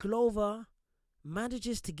 Glover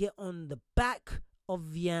manages to get on the back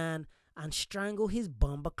of Yan and strangle his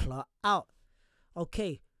bumperclaw out.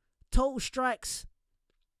 Okay, total strikes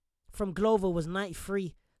from Glover was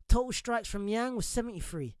 93. Total strikes from Yan was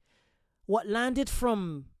 73. What landed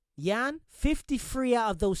from Yan? 53 out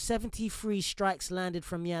of those 73 strikes landed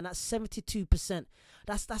from Yan. That's 72%.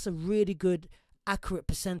 That's a really good, accurate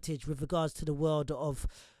percentage with regards to the world of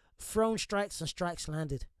thrown strikes and strikes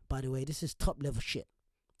landed. By the way, this is top level shit.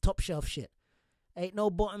 Top shelf shit. Ain't no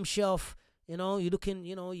bottom shelf. You know, you're looking,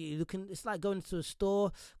 it's like going to a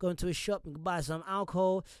store, going to a shop and buy some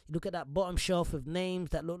alcohol. You look at that bottom shelf with names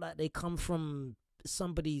that look like they come from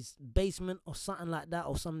somebody's basement or something like that,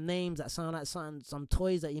 or some names that sound like some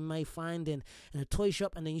toys that you may find in a toy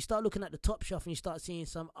shop, and then you start looking at the top shelf and you start seeing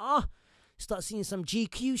some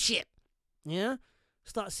GQ shit. Yeah?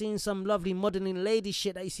 Start seeing some lovely modeling lady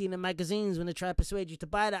shit that you see in the magazines when they try to persuade you to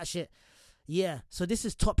buy that shit. Yeah, so this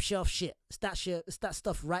is top shelf shit. It's that shit. It's that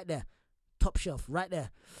stuff right there. Top shelf right there.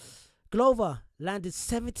 Glover landed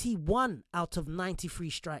 71 out of 93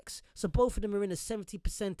 strikes. So both of them are in a 70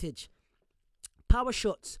 percentage. Power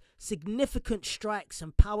shots, significant strikes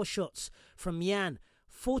and power shots from Yan.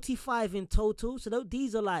 45 in total. So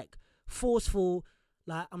these are like forceful,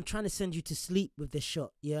 like I'm trying to send you to sleep with this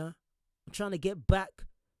shot, yeah? I'm trying to get back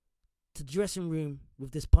to the dressing room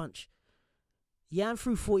with this punch. Yan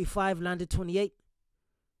threw 45, landed 28.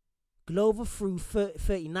 Glover threw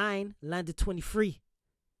 39, landed 23.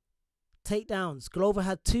 Takedowns. Glover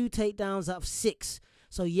had 2 takedowns out of 6.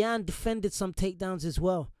 So Yan defended some takedowns as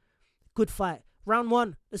well. Good fight. Round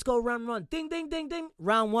 1. Let's go round 1. Ding, ding, ding, ding.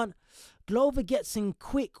 Round 1. Glover gets in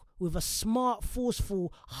quick with a smart,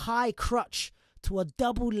 forceful, high crutch to a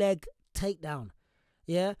double leg takedown.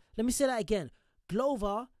 Yeah? Let me say that again.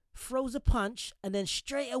 Glover throws a punch and then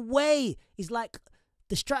straight away he's like,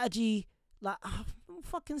 the strategy, like, I'm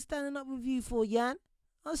fucking standing up with you for, Yan.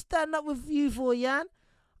 I'm standing up with you for, Yan.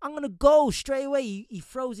 I'm going to go straight away. He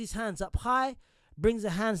throws his hands up high, brings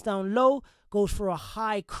the hands down low, goes for a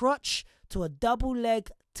high crutch to a double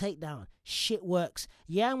leg takedown. Shit works.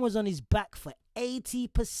 Yan was on his back for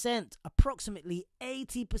 80%, approximately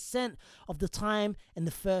 80% of the time in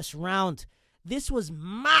the first round. This was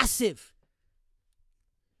massive.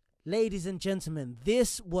 Ladies and gentlemen,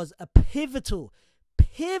 this was a pivotal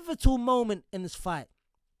moment in this fight.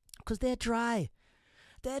 Because they're dry.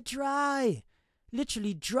 They're dry.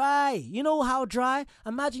 Literally dry. You know how dry?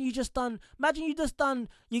 Imagine you're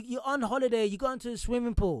on holiday, you go into the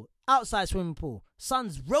swimming pool, outside swimming pool.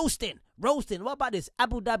 Sun's roasting. What about this?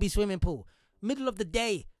 Abu Dhabi swimming pool. Middle of the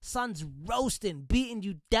day, sun's roasting, beating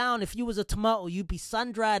you down. If you was a tomato, you'd be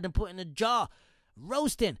sun-dried and put in a jar.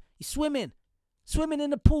 Roasting. You're swimming in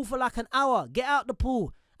the pool for like an hour. Get out the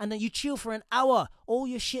pool, and then you chill for an hour. All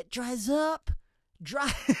your shit dries up.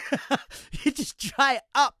 You just dry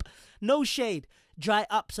up. No shade. Dry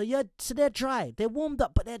up. So they're dry. They're warmed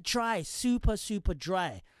up, but they're dry. Super, super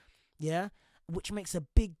dry. Yeah? Which makes a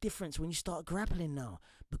big difference when you start grappling now.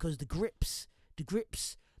 Because the grips,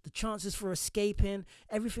 the chances for escaping,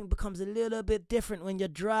 everything becomes a little bit different when you're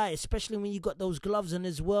dry, especially when you got those gloves on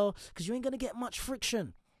as well, because you ain't going to get much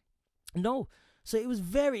friction. No. So it was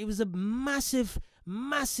a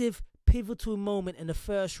massive pivotal moment in the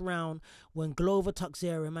first round when Glover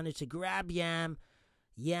Teixeira managed to grab Yan,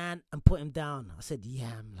 and put him down. I said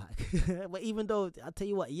Yan, like, but even though I tell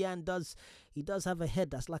you what, he does have a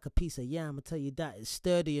head that's like a piece of yam. I tell you that, it's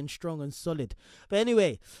sturdy and strong and solid. But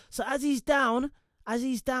anyway, so as he's down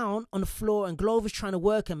on the floor and Glover's trying to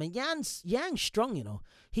work him, and Yan's strong, you know.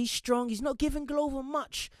 He's strong. He's not giving Glover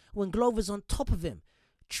much when Glover's on top of him,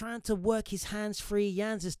 trying to work his hands free.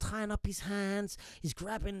 Yan's is tying up his hands. He's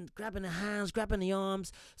grabbing the hands, grabbing the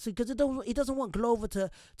arms. So because he doesn't want Glover to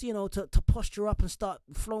posture up and start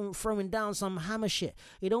throwing down some hammer shit.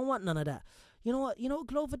 He don't want none of that. You know what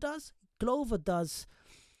Glover does?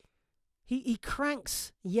 He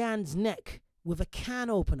cranks Yan's neck with a can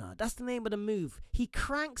opener. That's the name of the move. He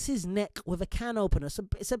cranks his neck with a can opener.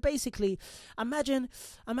 So basically, imagine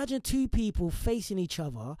two people facing each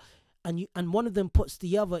other, and one of them puts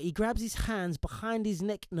the other. He grabs his hands behind his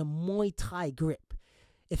neck in a Muay Thai grip.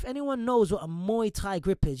 If anyone knows what a Muay Thai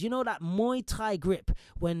grip is, you know that Muay Thai grip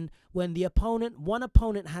when one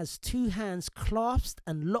opponent has two hands clasped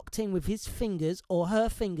and locked in with his fingers or her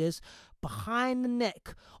fingers behind the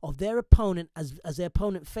neck of their opponent as their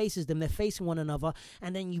opponent faces them. They're facing one another,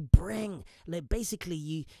 and then you're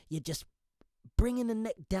just bringing the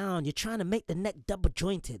neck down. You're trying to make the neck double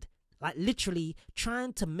jointed. Like literally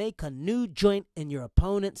trying to make a new joint in your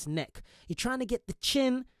opponent's neck. You're trying to get the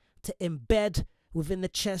chin to embed within the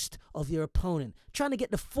chest of your opponent. Trying to get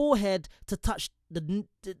the forehead to touch the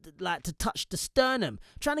sternum.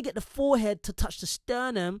 Trying to get the forehead to touch the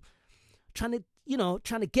sternum. Trying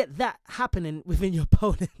to get that happening within your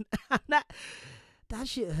opponent. That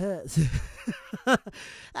shit hurts.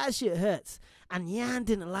 That shit hurts. And Yan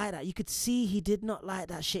didn't like that. You could see he did not like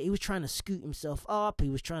that shit. He was trying to scoot himself up. He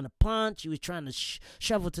was trying to punch. He was trying to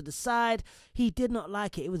shovel to the side. He did not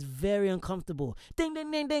like it. It was very uncomfortable. Ding, ding,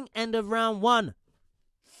 ding, ding. End of round one.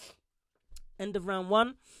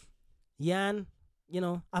 Yan,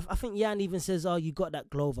 I think Yan even says, "Oh, you got that,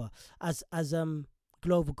 Glover." As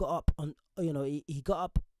Glover got up on, he got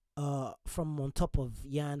up from on top of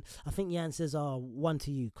Yan. I think Yan says, "Oh, 1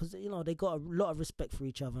 to you," because they got a lot of respect for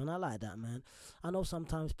each other, and I like that, man. I know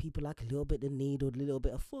sometimes people like a little bit of need or a little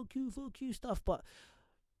bit of fuck you stuff, but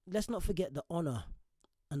let's not forget the honor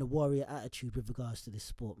and the warrior attitude with regards to this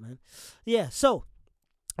sport, man. Yeah, so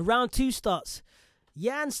round 2 starts.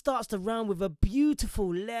 Yan starts the round with a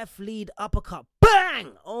beautiful left lead uppercut.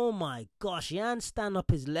 Bang! Oh my gosh, Yan's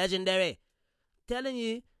stand-up is legendary. Telling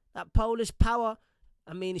you, that Polish power.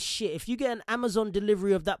 I mean, shit, if you get an Amazon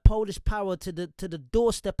delivery of that Polish power to the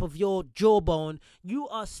doorstep of your jawbone, you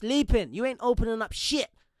are sleeping. You ain't opening up shit.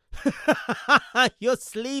 You're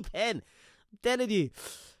sleeping. I'm telling you.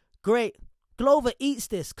 Great. Glover eats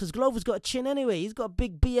this because Glover's got a chin anyway. He's got a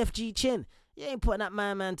big BFG chin. You ain't putting that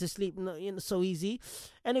man to sleep so easy.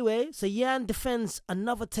 Anyway, so Yan defends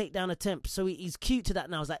another takedown attempt. So he's cute to that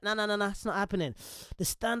now. He's like, no, it's not happening. The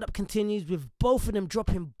stand-up continues with both of them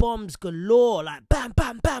dropping bombs galore. Like, bam,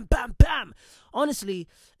 bam, bam, bam, bam. Honestly,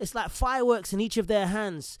 it's like fireworks in each of their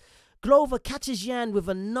hands. Glover catches Yan with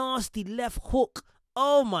a nasty left hook.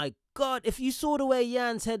 Oh, my God, if you saw the way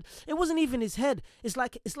Yan's head, it wasn't even his head. It's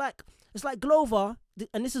like Glover,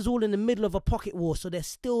 and this is all in the middle of a pocket war, so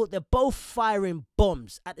they're both firing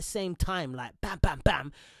bombs at the same time, like bam, bam,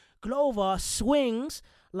 bam. Glover swings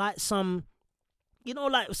like some,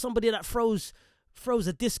 like somebody that throws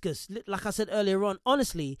a discus. Like I said earlier on,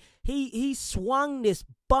 honestly, he swung this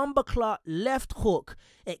bumperclot left hook.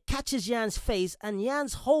 It catches Yan's face, and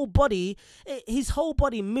Yan's whole body, his whole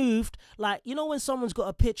body moved like, when someone's got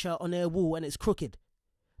a picture on their wall and it's crooked.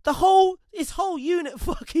 His whole unit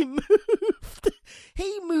fucking moved.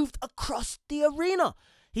 He moved across the arena.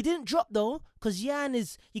 He didn't drop though, because Yan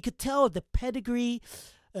you could tell the pedigree,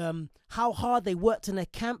 how hard they worked in their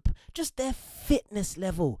camp, just their fitness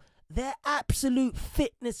level. Their absolute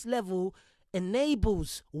fitness level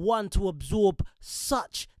enables one to absorb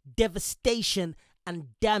such devastation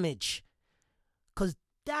and damage. Because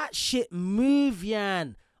that shit moved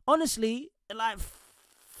Yan. Honestly, like,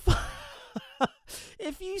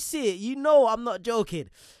 if you see it, I'm not joking.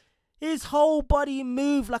 His whole body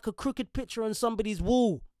moved like a crooked picture on somebody's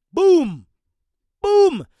wall. Boom!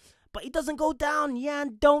 Boom! But he doesn't go down.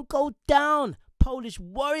 Yan don't go down. Polish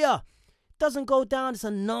warrior. Doesn't go down. It's a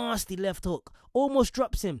nasty left hook. Almost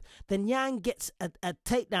drops him. Then Yan gets a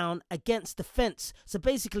takedown against the fence. So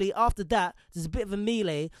basically, after that, there's a bit of a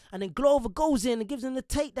melee. And then Glover goes in and gives him the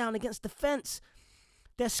takedown against the fence.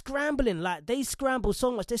 They're scrambling. Like, they scramble so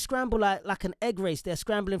much. They scramble like an egg race. They're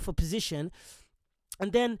scrambling for position.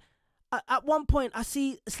 And then at one point, I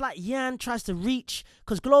see it's like Yan tries to reach.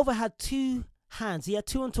 Because Glover had two hands. He had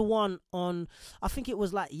 2-on-1 on, I think it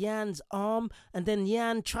was like Yan's arm, and then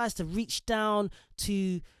Yan tries to reach down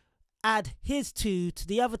to add his two to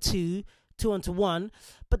the other 2-on-1,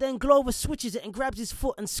 but then Glover switches it and grabs his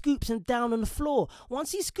foot and scoops him down on the floor.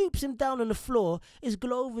 Once he scoops him down on the floor, it's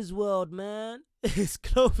Glover's world, man. It's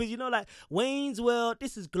Glover, like Wayne's World.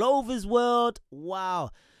 This is Glover's world.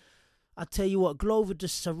 Wow. I tell you what, Glover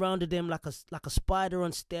just surrounded him like a spider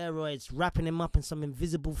on steroids, wrapping him up in some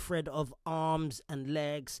invisible thread of arms and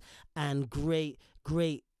legs and great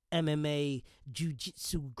MMA,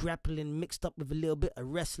 jiu-jitsu, grappling mixed up with a little bit of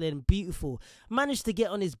wrestling. Beautiful. Managed to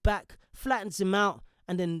get on his back, flattens him out,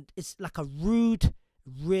 and then it's like a rude,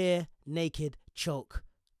 rear naked choke.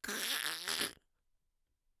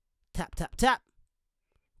 Tap, tap, tap.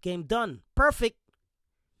 Game done. Perfect.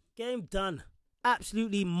 Game done.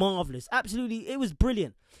 Absolutely marvelous. Absolutely, it was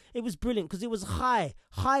brilliant. It was brilliant because it was a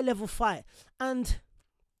high level fight. And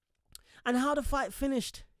how the fight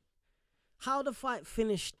finished. How the fight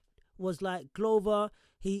finished was like Glover,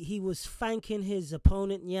 he was thanking his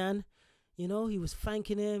opponent Yan. He was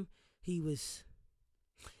thanking him. He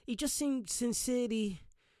just seemed sincerely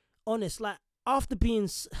honest. Like, after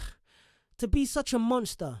to be such a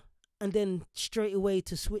monster and then straight away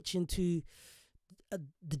to switch into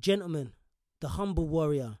the gentleman, the humble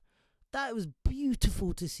warrior. That was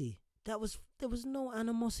beautiful to see. There was no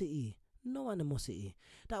animosity. No animosity.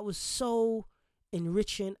 That was so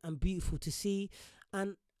enriching and beautiful to see.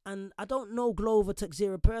 And I don't know Glover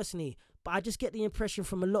Teixeira personally, but I just get the impression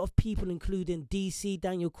from a lot of people, including DC,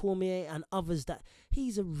 Daniel Cormier, and others, that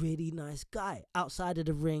he's a really nice guy outside of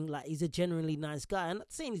the ring. Like, he's a genuinely nice guy. I'm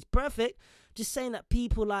not saying he's perfect, just saying that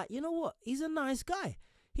people like, he's a nice guy.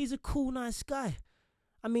 He's a cool, nice guy.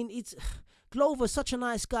 I mean, Glover's such a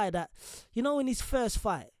nice guy that, in his first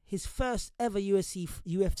fight, his first ever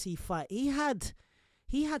UFC fight, he had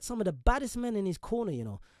some of the baddest men in his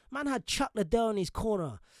corner, Man had Chuck Liddell in his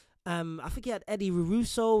corner. I think he had Eddie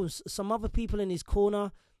Russo, some other people in his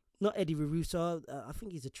corner. Not Eddie Russo, I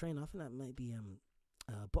think he's a trainer. I think that might be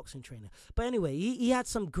a boxing trainer. But anyway, he had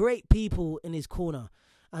some great people in his corner.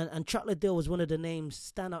 And Chuck Liddell was one of the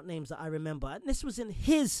standout names that I remember. And this was in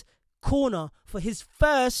his corner for his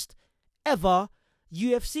first ever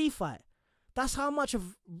UFC fight. That's how much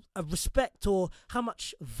of a respect or how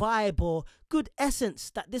much vibe or good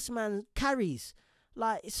essence that this man carries.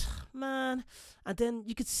 Like, man. And then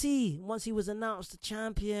you could see once he was announced the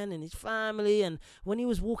champion and his family, and when he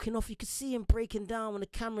was walking off, you could see him breaking down when the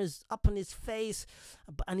camera's up on his face,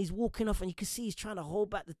 and he's walking off, and you could see he's trying to hold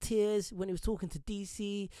back the tears when he was talking to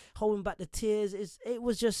DC, holding back the tears. It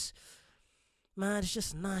was just, man, it's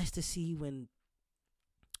just nice to see when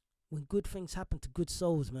good things happen to good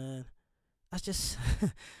souls, man. That's just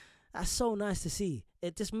that's so nice to see.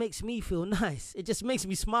 It just makes me feel nice. It just makes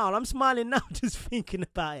me smile. I'm smiling now just thinking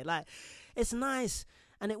about it. Like, it's nice.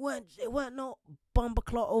 And it weren't no bumper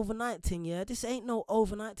clot overnight thing, yeah? This ain't no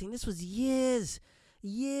overnight thing. This was years.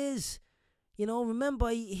 Remember,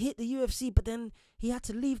 he hit the UFC, but then he had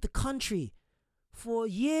to leave the country for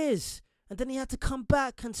years. And then he had to come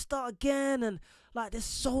back and start again. And like, there's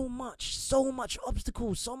so much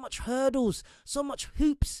obstacles, so much hurdles, so much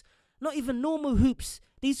hoops. Not even normal hoops.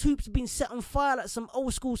 These hoops have been set on fire like some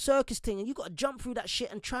old school circus thing. And you got to jump through that shit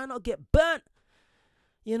and try not to get burnt.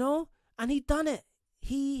 You know? And he done it.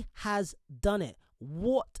 He has done it.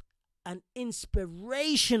 What an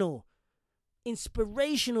inspirational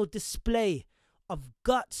display of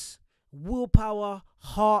guts, willpower,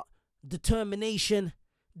 heart, determination,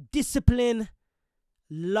 discipline,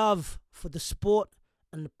 love for the sport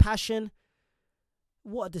and the passion.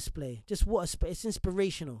 What a display. Just what a space. It's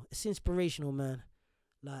inspirational. It's inspirational, man.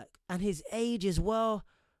 Like, and his age as well.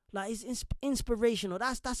 Like, it's inspirational.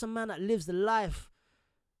 That's a man that lives the life.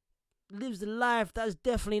 That's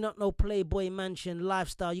definitely not no Playboy Mansion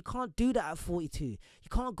lifestyle. You can't do that at 42. You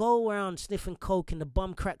can't go around sniffing coke in the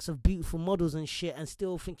bum cracks of beautiful models and shit and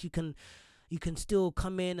still think you can still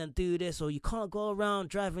come in and do this. Or you can't go around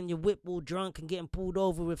driving your whip all drunk and getting pulled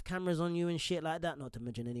over with cameras on you and shit like that. Not to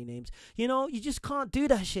mention any names. You know, you just can't do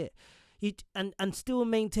that shit. And still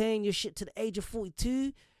maintain your shit to the age of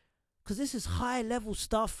 42. Because this is high level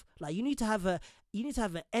stuff. Like, you need to have an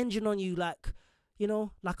engine on you, like, you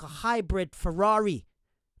know, like a hybrid Ferrari.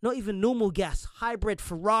 Not even normal gas. Hybrid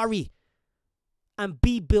Ferrari. And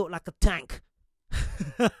be built like a tank.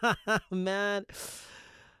 Man.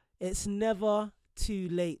 It's never too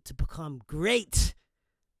late to become great.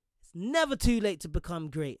 It's never too late to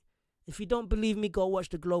become great. If you don't believe me, go watch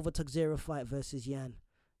the Glover Teixeira fight versus Yan.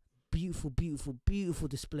 Beautiful, beautiful, beautiful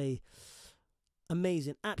display.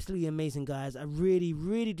 Amazing, absolutely amazing, guys. I really,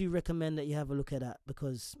 really do recommend that you have a look at that,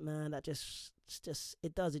 because, man, that it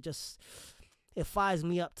fires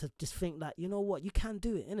me up to just think like, you know what, you can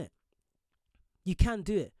do it, innit? You can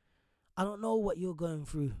do it. I don't know what you're going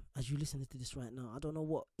through as you listen to this right now. I don't know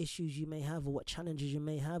what issues you may have or what challenges you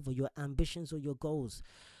may have or your ambitions or your goals.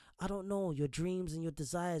 I don't know your dreams and your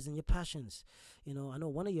desires and your passions. You know, I know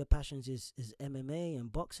one of your passions is MMA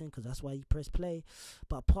and boxing, because that's why you press play.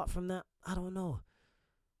 But apart from that, I don't know.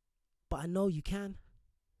 But I know you can.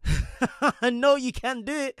 I know you can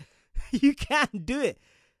do it. You can do it.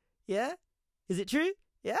 Yeah? Is it true?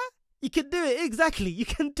 Yeah? You can do it. Exactly. You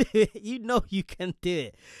can do it. You know you can do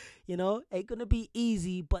it. You know, ain't gonna be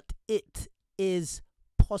easy, but it is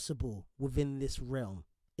possible within this realm.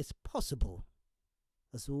 It's possible.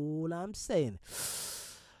 That's all I'm saying.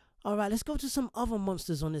 All right, let's go to some other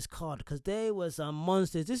monsters on this card, because they were some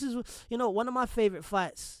monsters. This is, you know, one of my favorite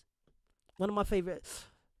fights. One of my favorite.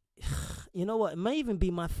 You know what? It may even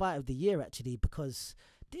be my fight of the year, actually, because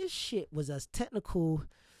this shit was as technical.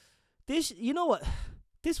 You know what?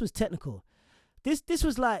 This was technical. This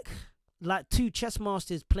was like two chess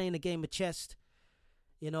masters playing a game of chess,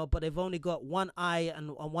 you know, but they've only got one eye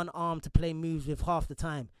and one arm to play moves with half the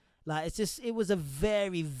time. Like, it was a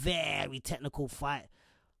very, very technical fight.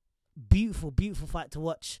 Beautiful, beautiful fight to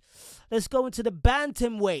watch. Let's go into the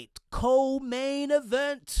bantamweight co-main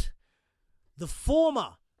event. The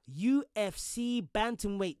former UFC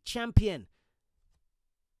bantamweight champion,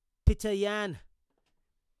 Peter Yan.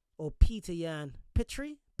 Maybe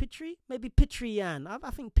Petr Yan.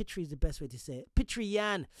 I think Petr is the best way to say it. Petr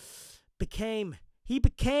Yan became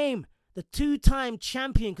the two-time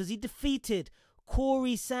champion because he defeated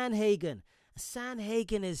Corey Sandhagen.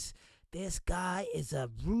 This guy is a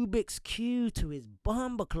Rubik's Cube to his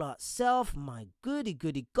bumbleclot self. My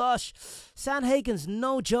goody gosh. Sandhagen's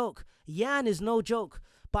no joke. Yan is no joke.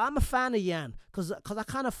 But I'm a fan of Yan because I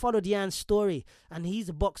kind of followed Yan's story, and he's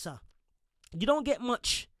a boxer. You don't get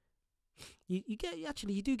much. You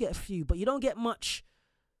do get a few, but you don't get much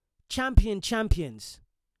champions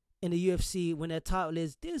in the UFC when their title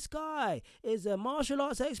is, this guy is a martial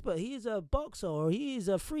arts expert, he is a boxer, or he is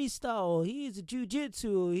a freestyle, or he is a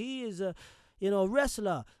jiu-jitsu, or he is a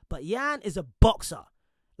wrestler. But Yan is a boxer.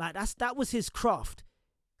 Like, that was his craft.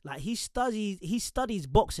 Like, he studies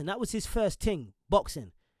boxing. That was his first thing,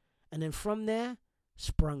 boxing. And then from there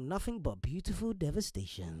sprung nothing but beautiful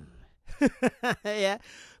devastation. Yeah.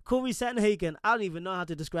 Corey Sandhagen, I don't even know how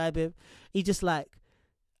to describe him. He just like,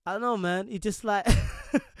 I don't know, man. He just like I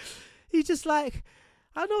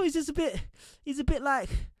don't know, he's a bit like,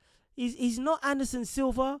 he's not Anderson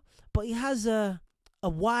Silva, but he has a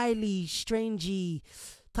wily, strangey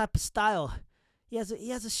type of style. He has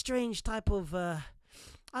a strange type of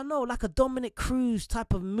I don't know, like a Dominic Cruz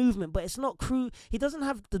type of movement, but it's not Cruz. He doesn't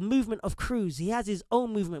have the movement of Cruz. He has his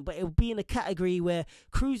own movement, but it will be in a category where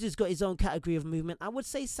Cruz has got his own category of movement. I would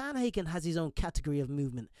say Sandhagen has his own category of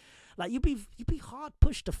movement. Like, you'd be hard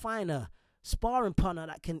pushed to find a sparring partner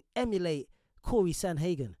that can emulate Corey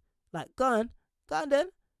Sandhagen. Like, go on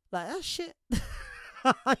then. Like, that shit.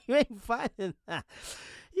 You ain't finding that.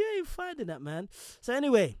 You ain't finding that, man. So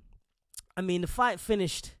anyway, I mean, the fight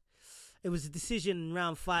finished. It was a decision in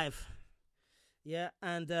round 5. Yeah,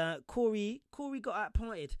 and Corey got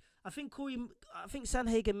outpointed. I think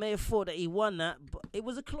Sandhagen may have thought that he won that, but it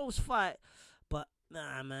was a close fight. But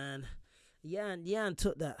nah, man, Yan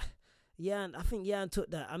took that. I think Yan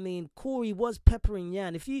took that. I mean, Corey was peppering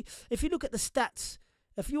Yan. If you look at the stats,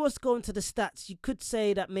 if you was to go into the stats, you could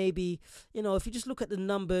say that maybe, if you just look at the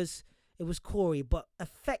numbers, it was Corey. But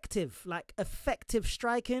effective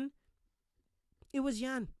striking, it was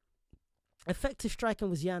Yan. Effective striking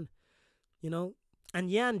was Yan, and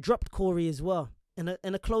Yan dropped Corey as well in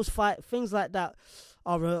a close fight. Things like that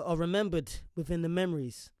are remembered within the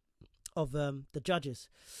memories of the judges.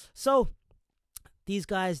 So these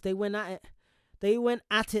guys, they went at it. They went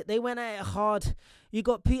at it hard. You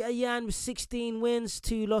got Peter Yan with 16 wins,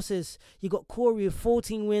 2 losses. You got Corey with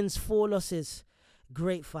 14 wins, 4 losses.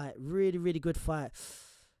 Great fight. Really, really good fight.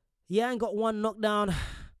 Yan got 1 knockdown.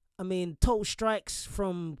 I mean, total strikes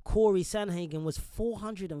from Corey Sandhagen was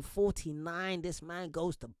 449. This man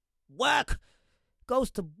goes to work.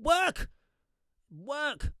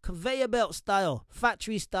 Work. Conveyor belt style.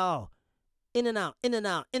 Factory style. In and out.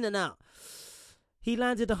 He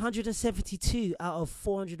landed 172 out of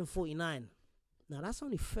 449. Now, that's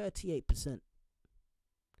only 38%.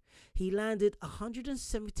 He landed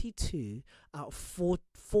 172 out of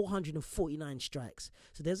 449 strikes.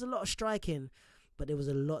 So there's a lot of striking, but there was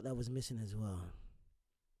a lot that was missing as well.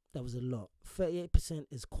 That was a lot. 38%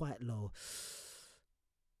 is quite low.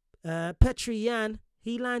 Petr Yan,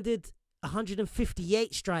 he landed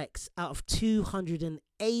 158 strikes out of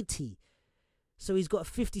 280. So he's got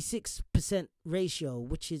a 56% ratio,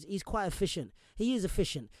 which is, he's quite efficient. He is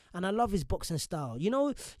efficient. And I love his boxing style. You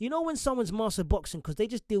know when someone's master boxing, because they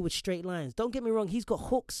just deal with straight lines. Don't get me wrong, he's got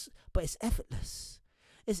hooks, but it's effortless.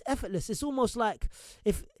 It's almost like,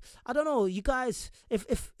 I don't know, you guys,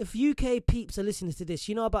 if UK peeps are listening to this,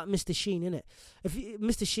 you know about Mr. Sheen, innit?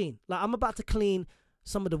 Mr. Sheen, like, I'm about to clean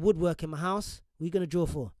some of the woodwork in my house. What are you going to draw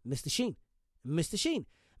for? Mr. Sheen. Mr.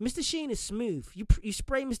 Sheen is smooth. You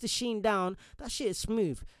spray Mr. Sheen down, that shit is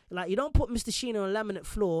smooth. Like, you don't put Mr. Sheen on a laminate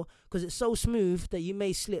floor because it's so smooth that you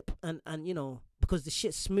may slip and because the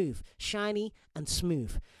shit's smooth, shiny and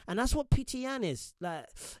smooth. And that's what Peter Yan is. Like,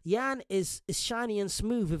 Yan is shiny and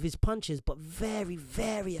smooth with his punches, but very,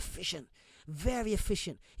 very efficient. Very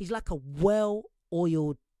efficient. He's like a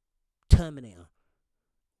well-oiled Terminator.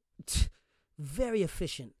 Very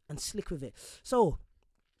efficient and slick with it. So,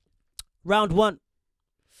 round 1.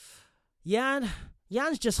 Yan's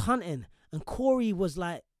just hunting, and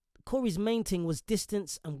Corey's main thing was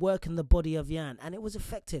distance and working the body of Yan, and it was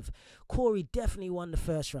effective. Corey definitely won the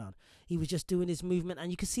first round. He was just doing his movement,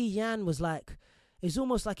 and you could see Yan was like, it was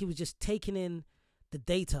almost like he was just taking in the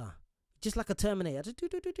data, just like a Terminator.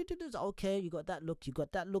 Okay, you got that look, you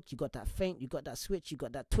got that feint, you got that switch, you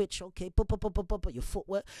got that twitch. Okay, your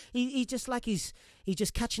footwork. He's just like he's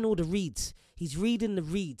just catching all the reads. He's reading the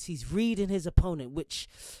reads. He's reading his opponent, which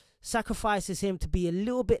sacrifices him to be a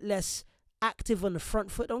little bit less active on the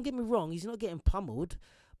front foot. Don't get me wrong, he's not getting pummeled,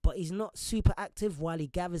 but he's not super active while he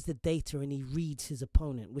gathers the data and he reads his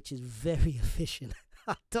opponent, which is very efficient.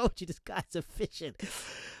 I told you this guy's efficient.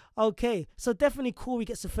 Okay, so definitely Corey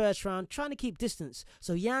gets the first round, trying to keep distance.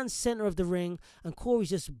 So Yan's center of the ring, and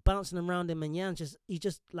Corey's just bouncing around him, and Yan's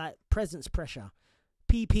just like presence pressure.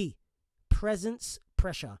 PP, presence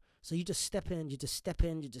pressure. So you just step in,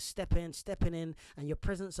 stepping in, and your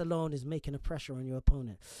presence alone is making a pressure on your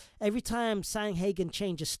opponent. Every time Sandhagen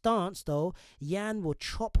changes stance, though, Yan will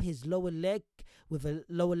chop his lower leg with a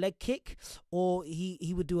lower leg kick, or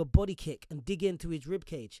he would do a body kick and dig into his rib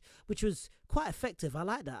cage, which was quite effective. I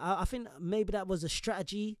like that. I think maybe that was a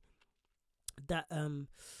strategy that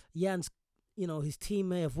Yan's, his team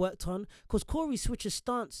may have worked on, because Corey switches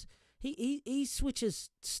stance. He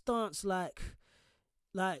switches stance like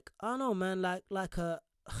I don't know, man, like a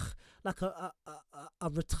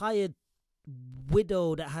retired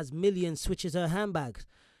widow that has millions switches her handbags.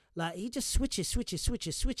 Like, he just switches. He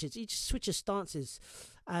just switches stances,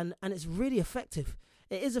 and it's really effective.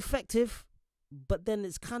 It is effective, but then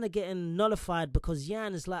it's kind of getting nullified because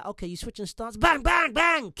Yan is like, okay, you switching stance, bang, bang,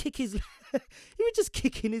 bang, kick his. He was just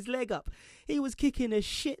kicking his leg up. He was kicking the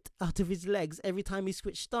shit out of his legs every time he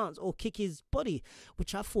switched stance, or kick his body,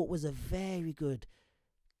 which I thought was a very good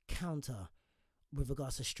counter with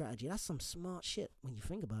regards to strategy. That's some smart shit when you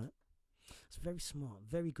think about it. It's very smart,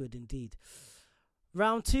 very good indeed.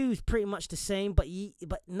 Round 2 is pretty much the same, but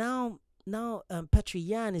now Petr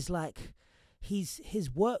Yan is like, his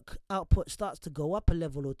work output starts to go up a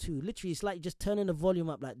level or two. Literally, it's like just turning the volume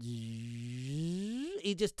up, like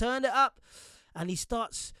he just turned it up, and he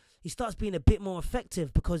starts being a bit more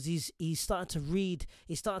effective because he's starting to read,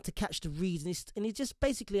 he's starting to catch the reads, and he just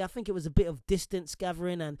basically, I think it was a bit of distance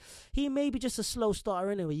gathering, and he may be just a slow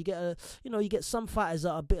starter anyway. You get some fighters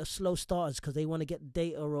that are a bit of slow starters because they want to get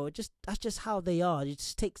data, or that's just how they are. It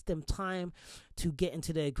just takes them time to get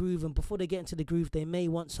into their groove, and before they get into the groove, they may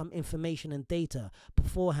want some information and data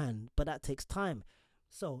beforehand, but that takes time.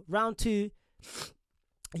 So round 2,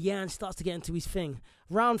 Yan starts to get into his thing.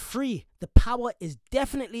 Round 3, the power is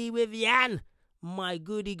definitely with Yan. My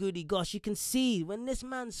goody gosh, you can see when this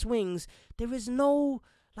man swings, there is no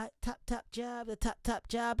like tap jab, the tap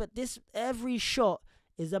jab, but every shot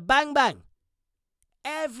is a bang bang.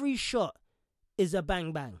 Every shot is a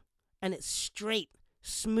bang bang, and it's straight,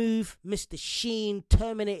 smooth, Mr. Sheen,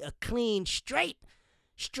 Terminator, clean, straight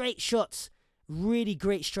shots. Really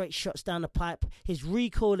great straight shots down the pipe. His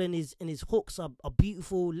recoil and his hooks are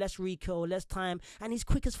beautiful. Less recoil, less time, and he's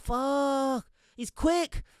quick as fuck. He's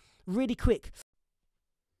quick, really quick.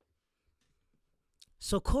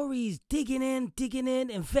 So Corey's digging in,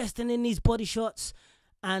 investing in these body shots,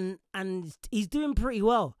 and he's doing pretty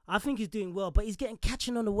well. I think he's doing well, but he's getting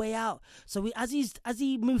catching on the way out. So as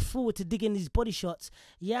he moves forward to dig in these body shots,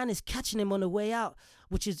 Yan is catching him on the way out,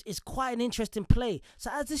 which is quite an interesting play.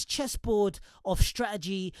 So as this chessboard of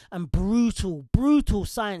strategy and brutal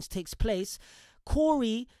science takes place,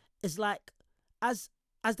 Corey is like, as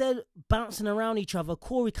they're bouncing around each other,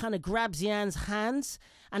 Corey kind of grabs Yan's hands,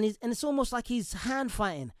 and it's almost like he's hand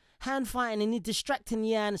fighting, and he's distracting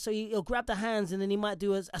Yan, so he'll grab the hands, and then he might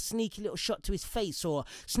do a sneaky little shot to his face or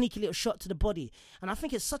sneaky little shot to the body. And I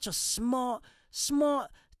think it's such a smart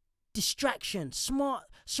distraction, smart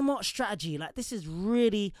strategy. Like, this is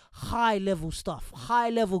really high level stuff, high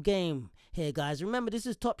level game here, guys. Remember, this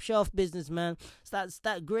is top shelf business, man. It's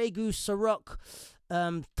that Grey Goose Ciroc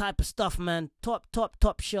type of stuff, man.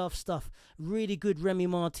 Top shelf stuff. Really good Remy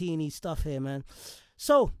Martini stuff here, man.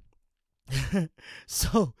 So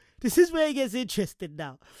this is where it gets interesting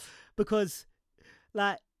now, because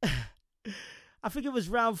like I think it was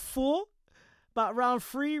round 4, about round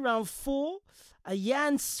 3, round 4, a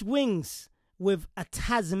Yan swings with a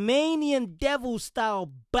Tasmanian devil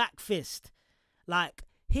style back fist. Like,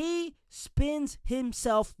 he spins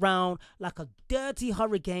himself round like a dirty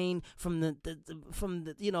hurricane from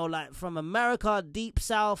from America, deep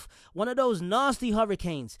south, one of those nasty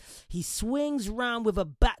hurricanes. He swings round with a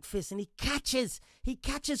back fist, and he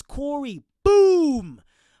catches Corey. Boom!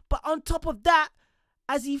 But on top of that,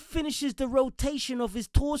 as he finishes the rotation of his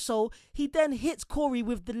torso, he then hits Corey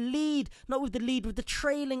with the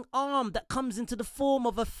trailing arm that comes into the form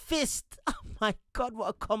of a fist. Oh my God, what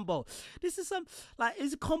a combo. This is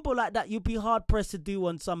it's a combo like that you'd be hard pressed to do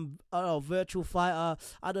on some, Virtual Fighter,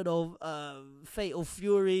 Fatal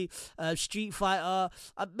Fury, Street Fighter.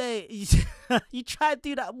 Mate, you try to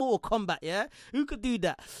do that Mortal Kombat, yeah? Who could do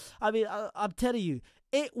that? I mean, I'm telling you,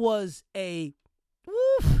 it was a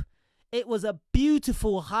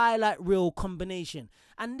beautiful highlight reel combination.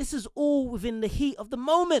 And this is all within the heat of the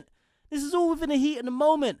moment.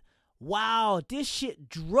 Wow, this shit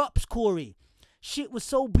drops Corey. Shit was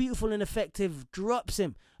so beautiful and effective. Drops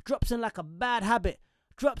him like a bad habit.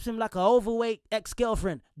 Drops him like an overweight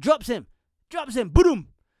ex-girlfriend. Drops him. Boom.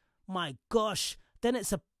 My gosh. Then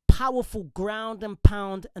it's a powerful ground and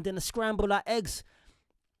pound, and then a scramble like eggs.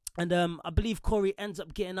 And I believe Corey ends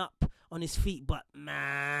up getting up on his feet. But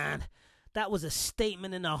man, that was a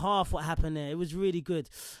statement and a half what happened there. It was really good.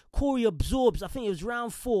 Corey absorbs, I think it was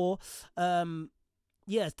round 4.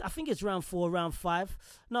 Yes, I think it's round 4, round 5.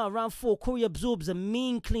 No, round 4, Corey absorbs a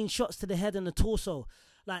mean clean shots to the head and the torso.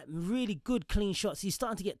 Like, really good clean shots. He's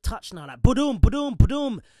starting to get touched now. Like, ba-doom.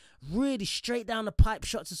 Really straight down the pipe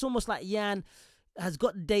shots. It's almost like Yan has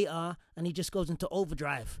got data and he just goes into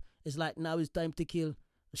overdrive. It's like, now it's time to kill.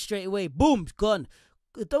 Straight away, boom, gone.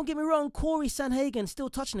 Don't get me wrong, Corey Sandhagen still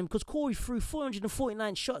touching him, because Corey threw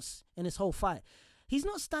 449 shots in this whole fight. He's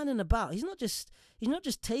not standing about. He's not just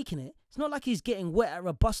taking it. It's not like he's getting wet at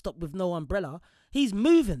a bus stop with no umbrella. He's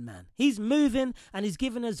moving, man. He's moving, and he's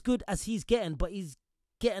giving as good as he's getting, but he's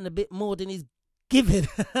getting a bit more than he's giving,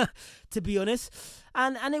 to be honest.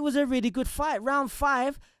 And it was a really good fight. Round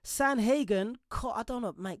 5, Sandhagen, I don't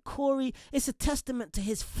know, mate, Corey, it's a testament to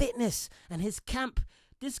his fitness and his camp.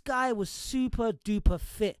 This guy was super duper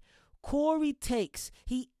fit. Corey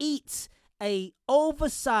he eats a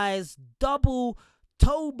oversized double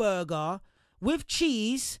toe burger with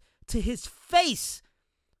cheese to his face.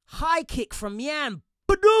 High kick from Yan.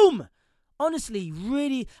 Boom! Honestly,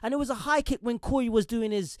 really, and it was a high kick when Corey was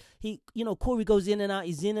doing Corey goes in and out,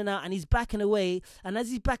 he's in and out, and he's backing away, and as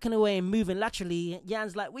he's backing away and moving laterally,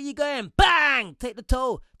 Jan's like, where you going? Bang! Take the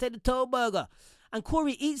toe burger. And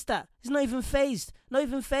Corey eats that. He's not even phased,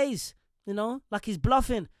 like he's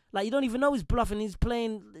bluffing. Like, you don't even know he's bluffing. He's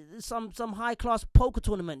playing some high-class poker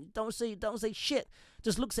tournament. Don't say shit.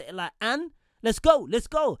 Just looks at it like, and? Let's go.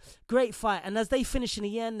 Great fight. And as they finish in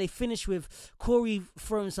the end, they finish with Corey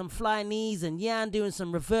throwing some flying knees and Jan doing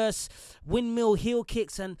some reverse windmill heel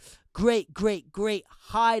kicks, and great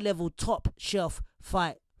high-level, top-shelf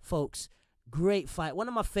fight, folks. Great fight. One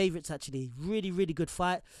of my favorites, actually. Really, really good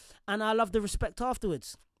fight. And I love the respect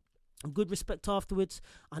afterwards. Good respect afterwards.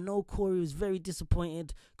 I know Corey was very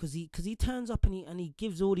disappointed because he turns up and he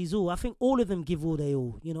gives all his all. I think all of them give all they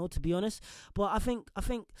all, to be honest. But I think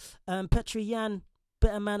Petr Yan,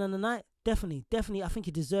 better man on the night. Definitely. I think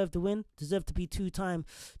he deserved the win. Deserved to be 2-time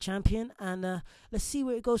champion. And let's see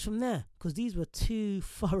where it goes from there, because these were two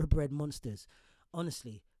thoroughbred monsters.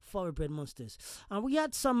 Honestly. Thoroughbred monsters. And we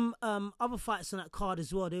had some other fights on that card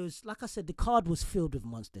as well. There was, like I said, the card was filled with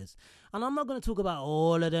monsters. And I'm not going to talk about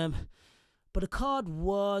all of them, but the card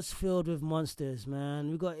was filled with monsters,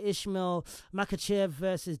 man. We got Islam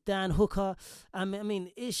versus Dan Hooker. Islam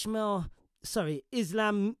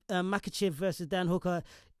Makhachev versus Dan Hooker.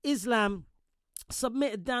 Islam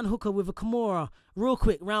submitted Dan Hooker with a Kimura real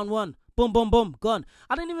quick, round 1. Boom, boom, boom, gone.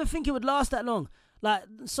 I didn't even think it would last that long. I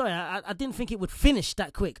didn't think it would finish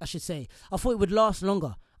that quick, I should say. I thought it would last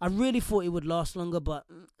longer. I really thought it would last longer, but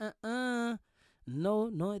no,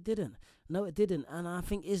 it didn't. No, it didn't. And I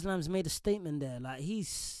think Islam's made a statement there. Like,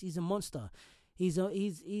 he's a monster. He's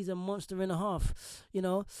a monster and a half,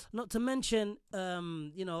 Not to mention,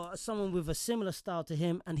 someone with a similar style to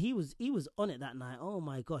him, and he was on it that night. Oh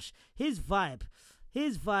my gosh, his vibe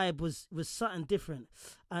was something different,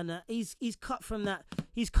 and he's cut from that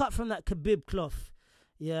Khabib cloth.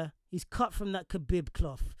 Yeah, he's cut from that Khabib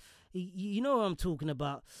cloth. You know what I'm talking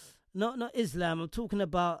about? Not Islam. I'm talking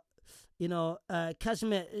about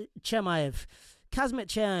Kazimierz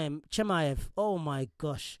Chimaev. Oh my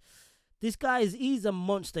gosh, this guy he's a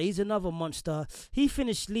monster. He's another monster. He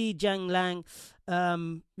finished Li Jianglang.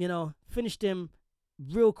 Finished him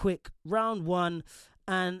real quick, round 1.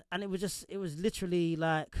 And it was literally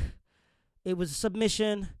like, it was a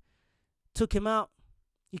submission, took him out.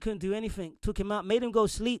 He couldn't do anything. Took him out, made him go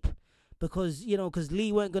sleep because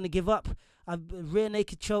Lee weren't going to give up. A rear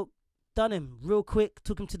naked choke, done him real quick,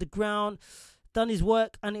 took him to the ground, done his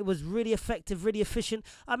work, and it was really effective, really efficient.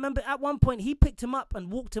 I remember at one point he picked him up and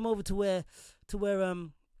walked him over to where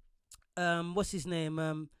what's his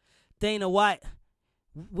name? Dana White,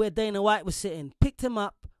 where Dana White was sitting. Picked him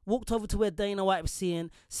up, walked over to where Dana White was sitting,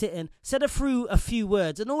 said a few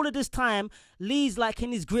words, and all of this time, Lee's like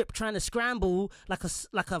in his grip, trying to scramble like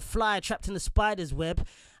a fly trapped in a spider's web.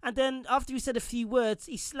 And then after he said a few words,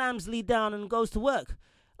 he slams Lee down and goes to work.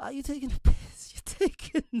 Are you taking the piss? You're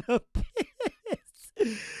taking the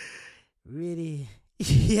piss. Really?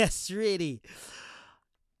 Yes, really.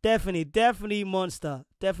 Definitely monster.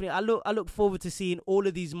 Definitely. I look forward to seeing all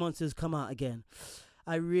of these monsters come out again.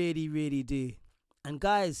 I really, really do. And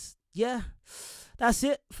guys, yeah, that's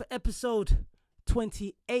it for episode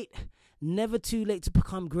 28. Never too late to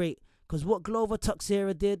become great. Because what Glover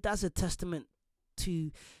Teixeira did, that's a testament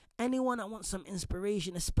to anyone that wants some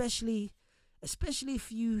inspiration, especially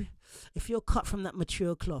if you're cut from that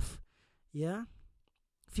mature cloth. Yeah?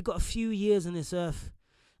 If you've got a few years on this earth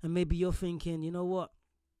and maybe you're thinking, you know what?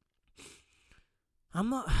 I'm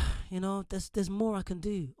not, there's more I can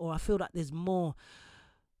do, or I feel like there's more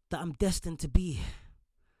that I'm destined to be.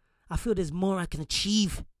 I feel there's more I can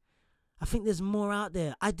achieve. I think there's more out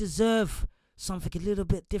there. I deserve something a little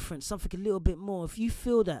bit different, something a little bit more. If you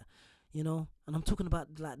feel that, and I'm talking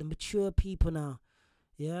about like the mature people now,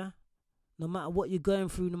 yeah? No matter what you're going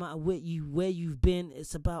through, no matter where you've been,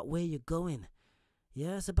 it's about where you're going.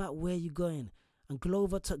 Yeah, it's about where you're going. And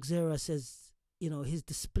Glover Teixeira says, his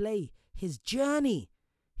display, his journey.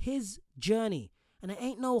 And it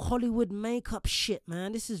ain't no Hollywood makeup shit,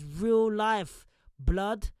 man. This is real life.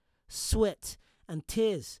 Blood, sweat, and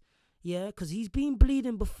tears. Yeah, because he's been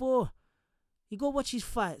bleeding before. You go watch his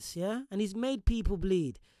fights, yeah? And he's made people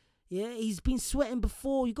bleed. Yeah, he's been sweating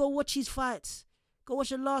before. You go watch his fights. Go watch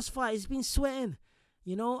the last fight. He's been sweating,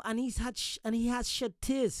 and he has shed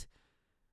tears.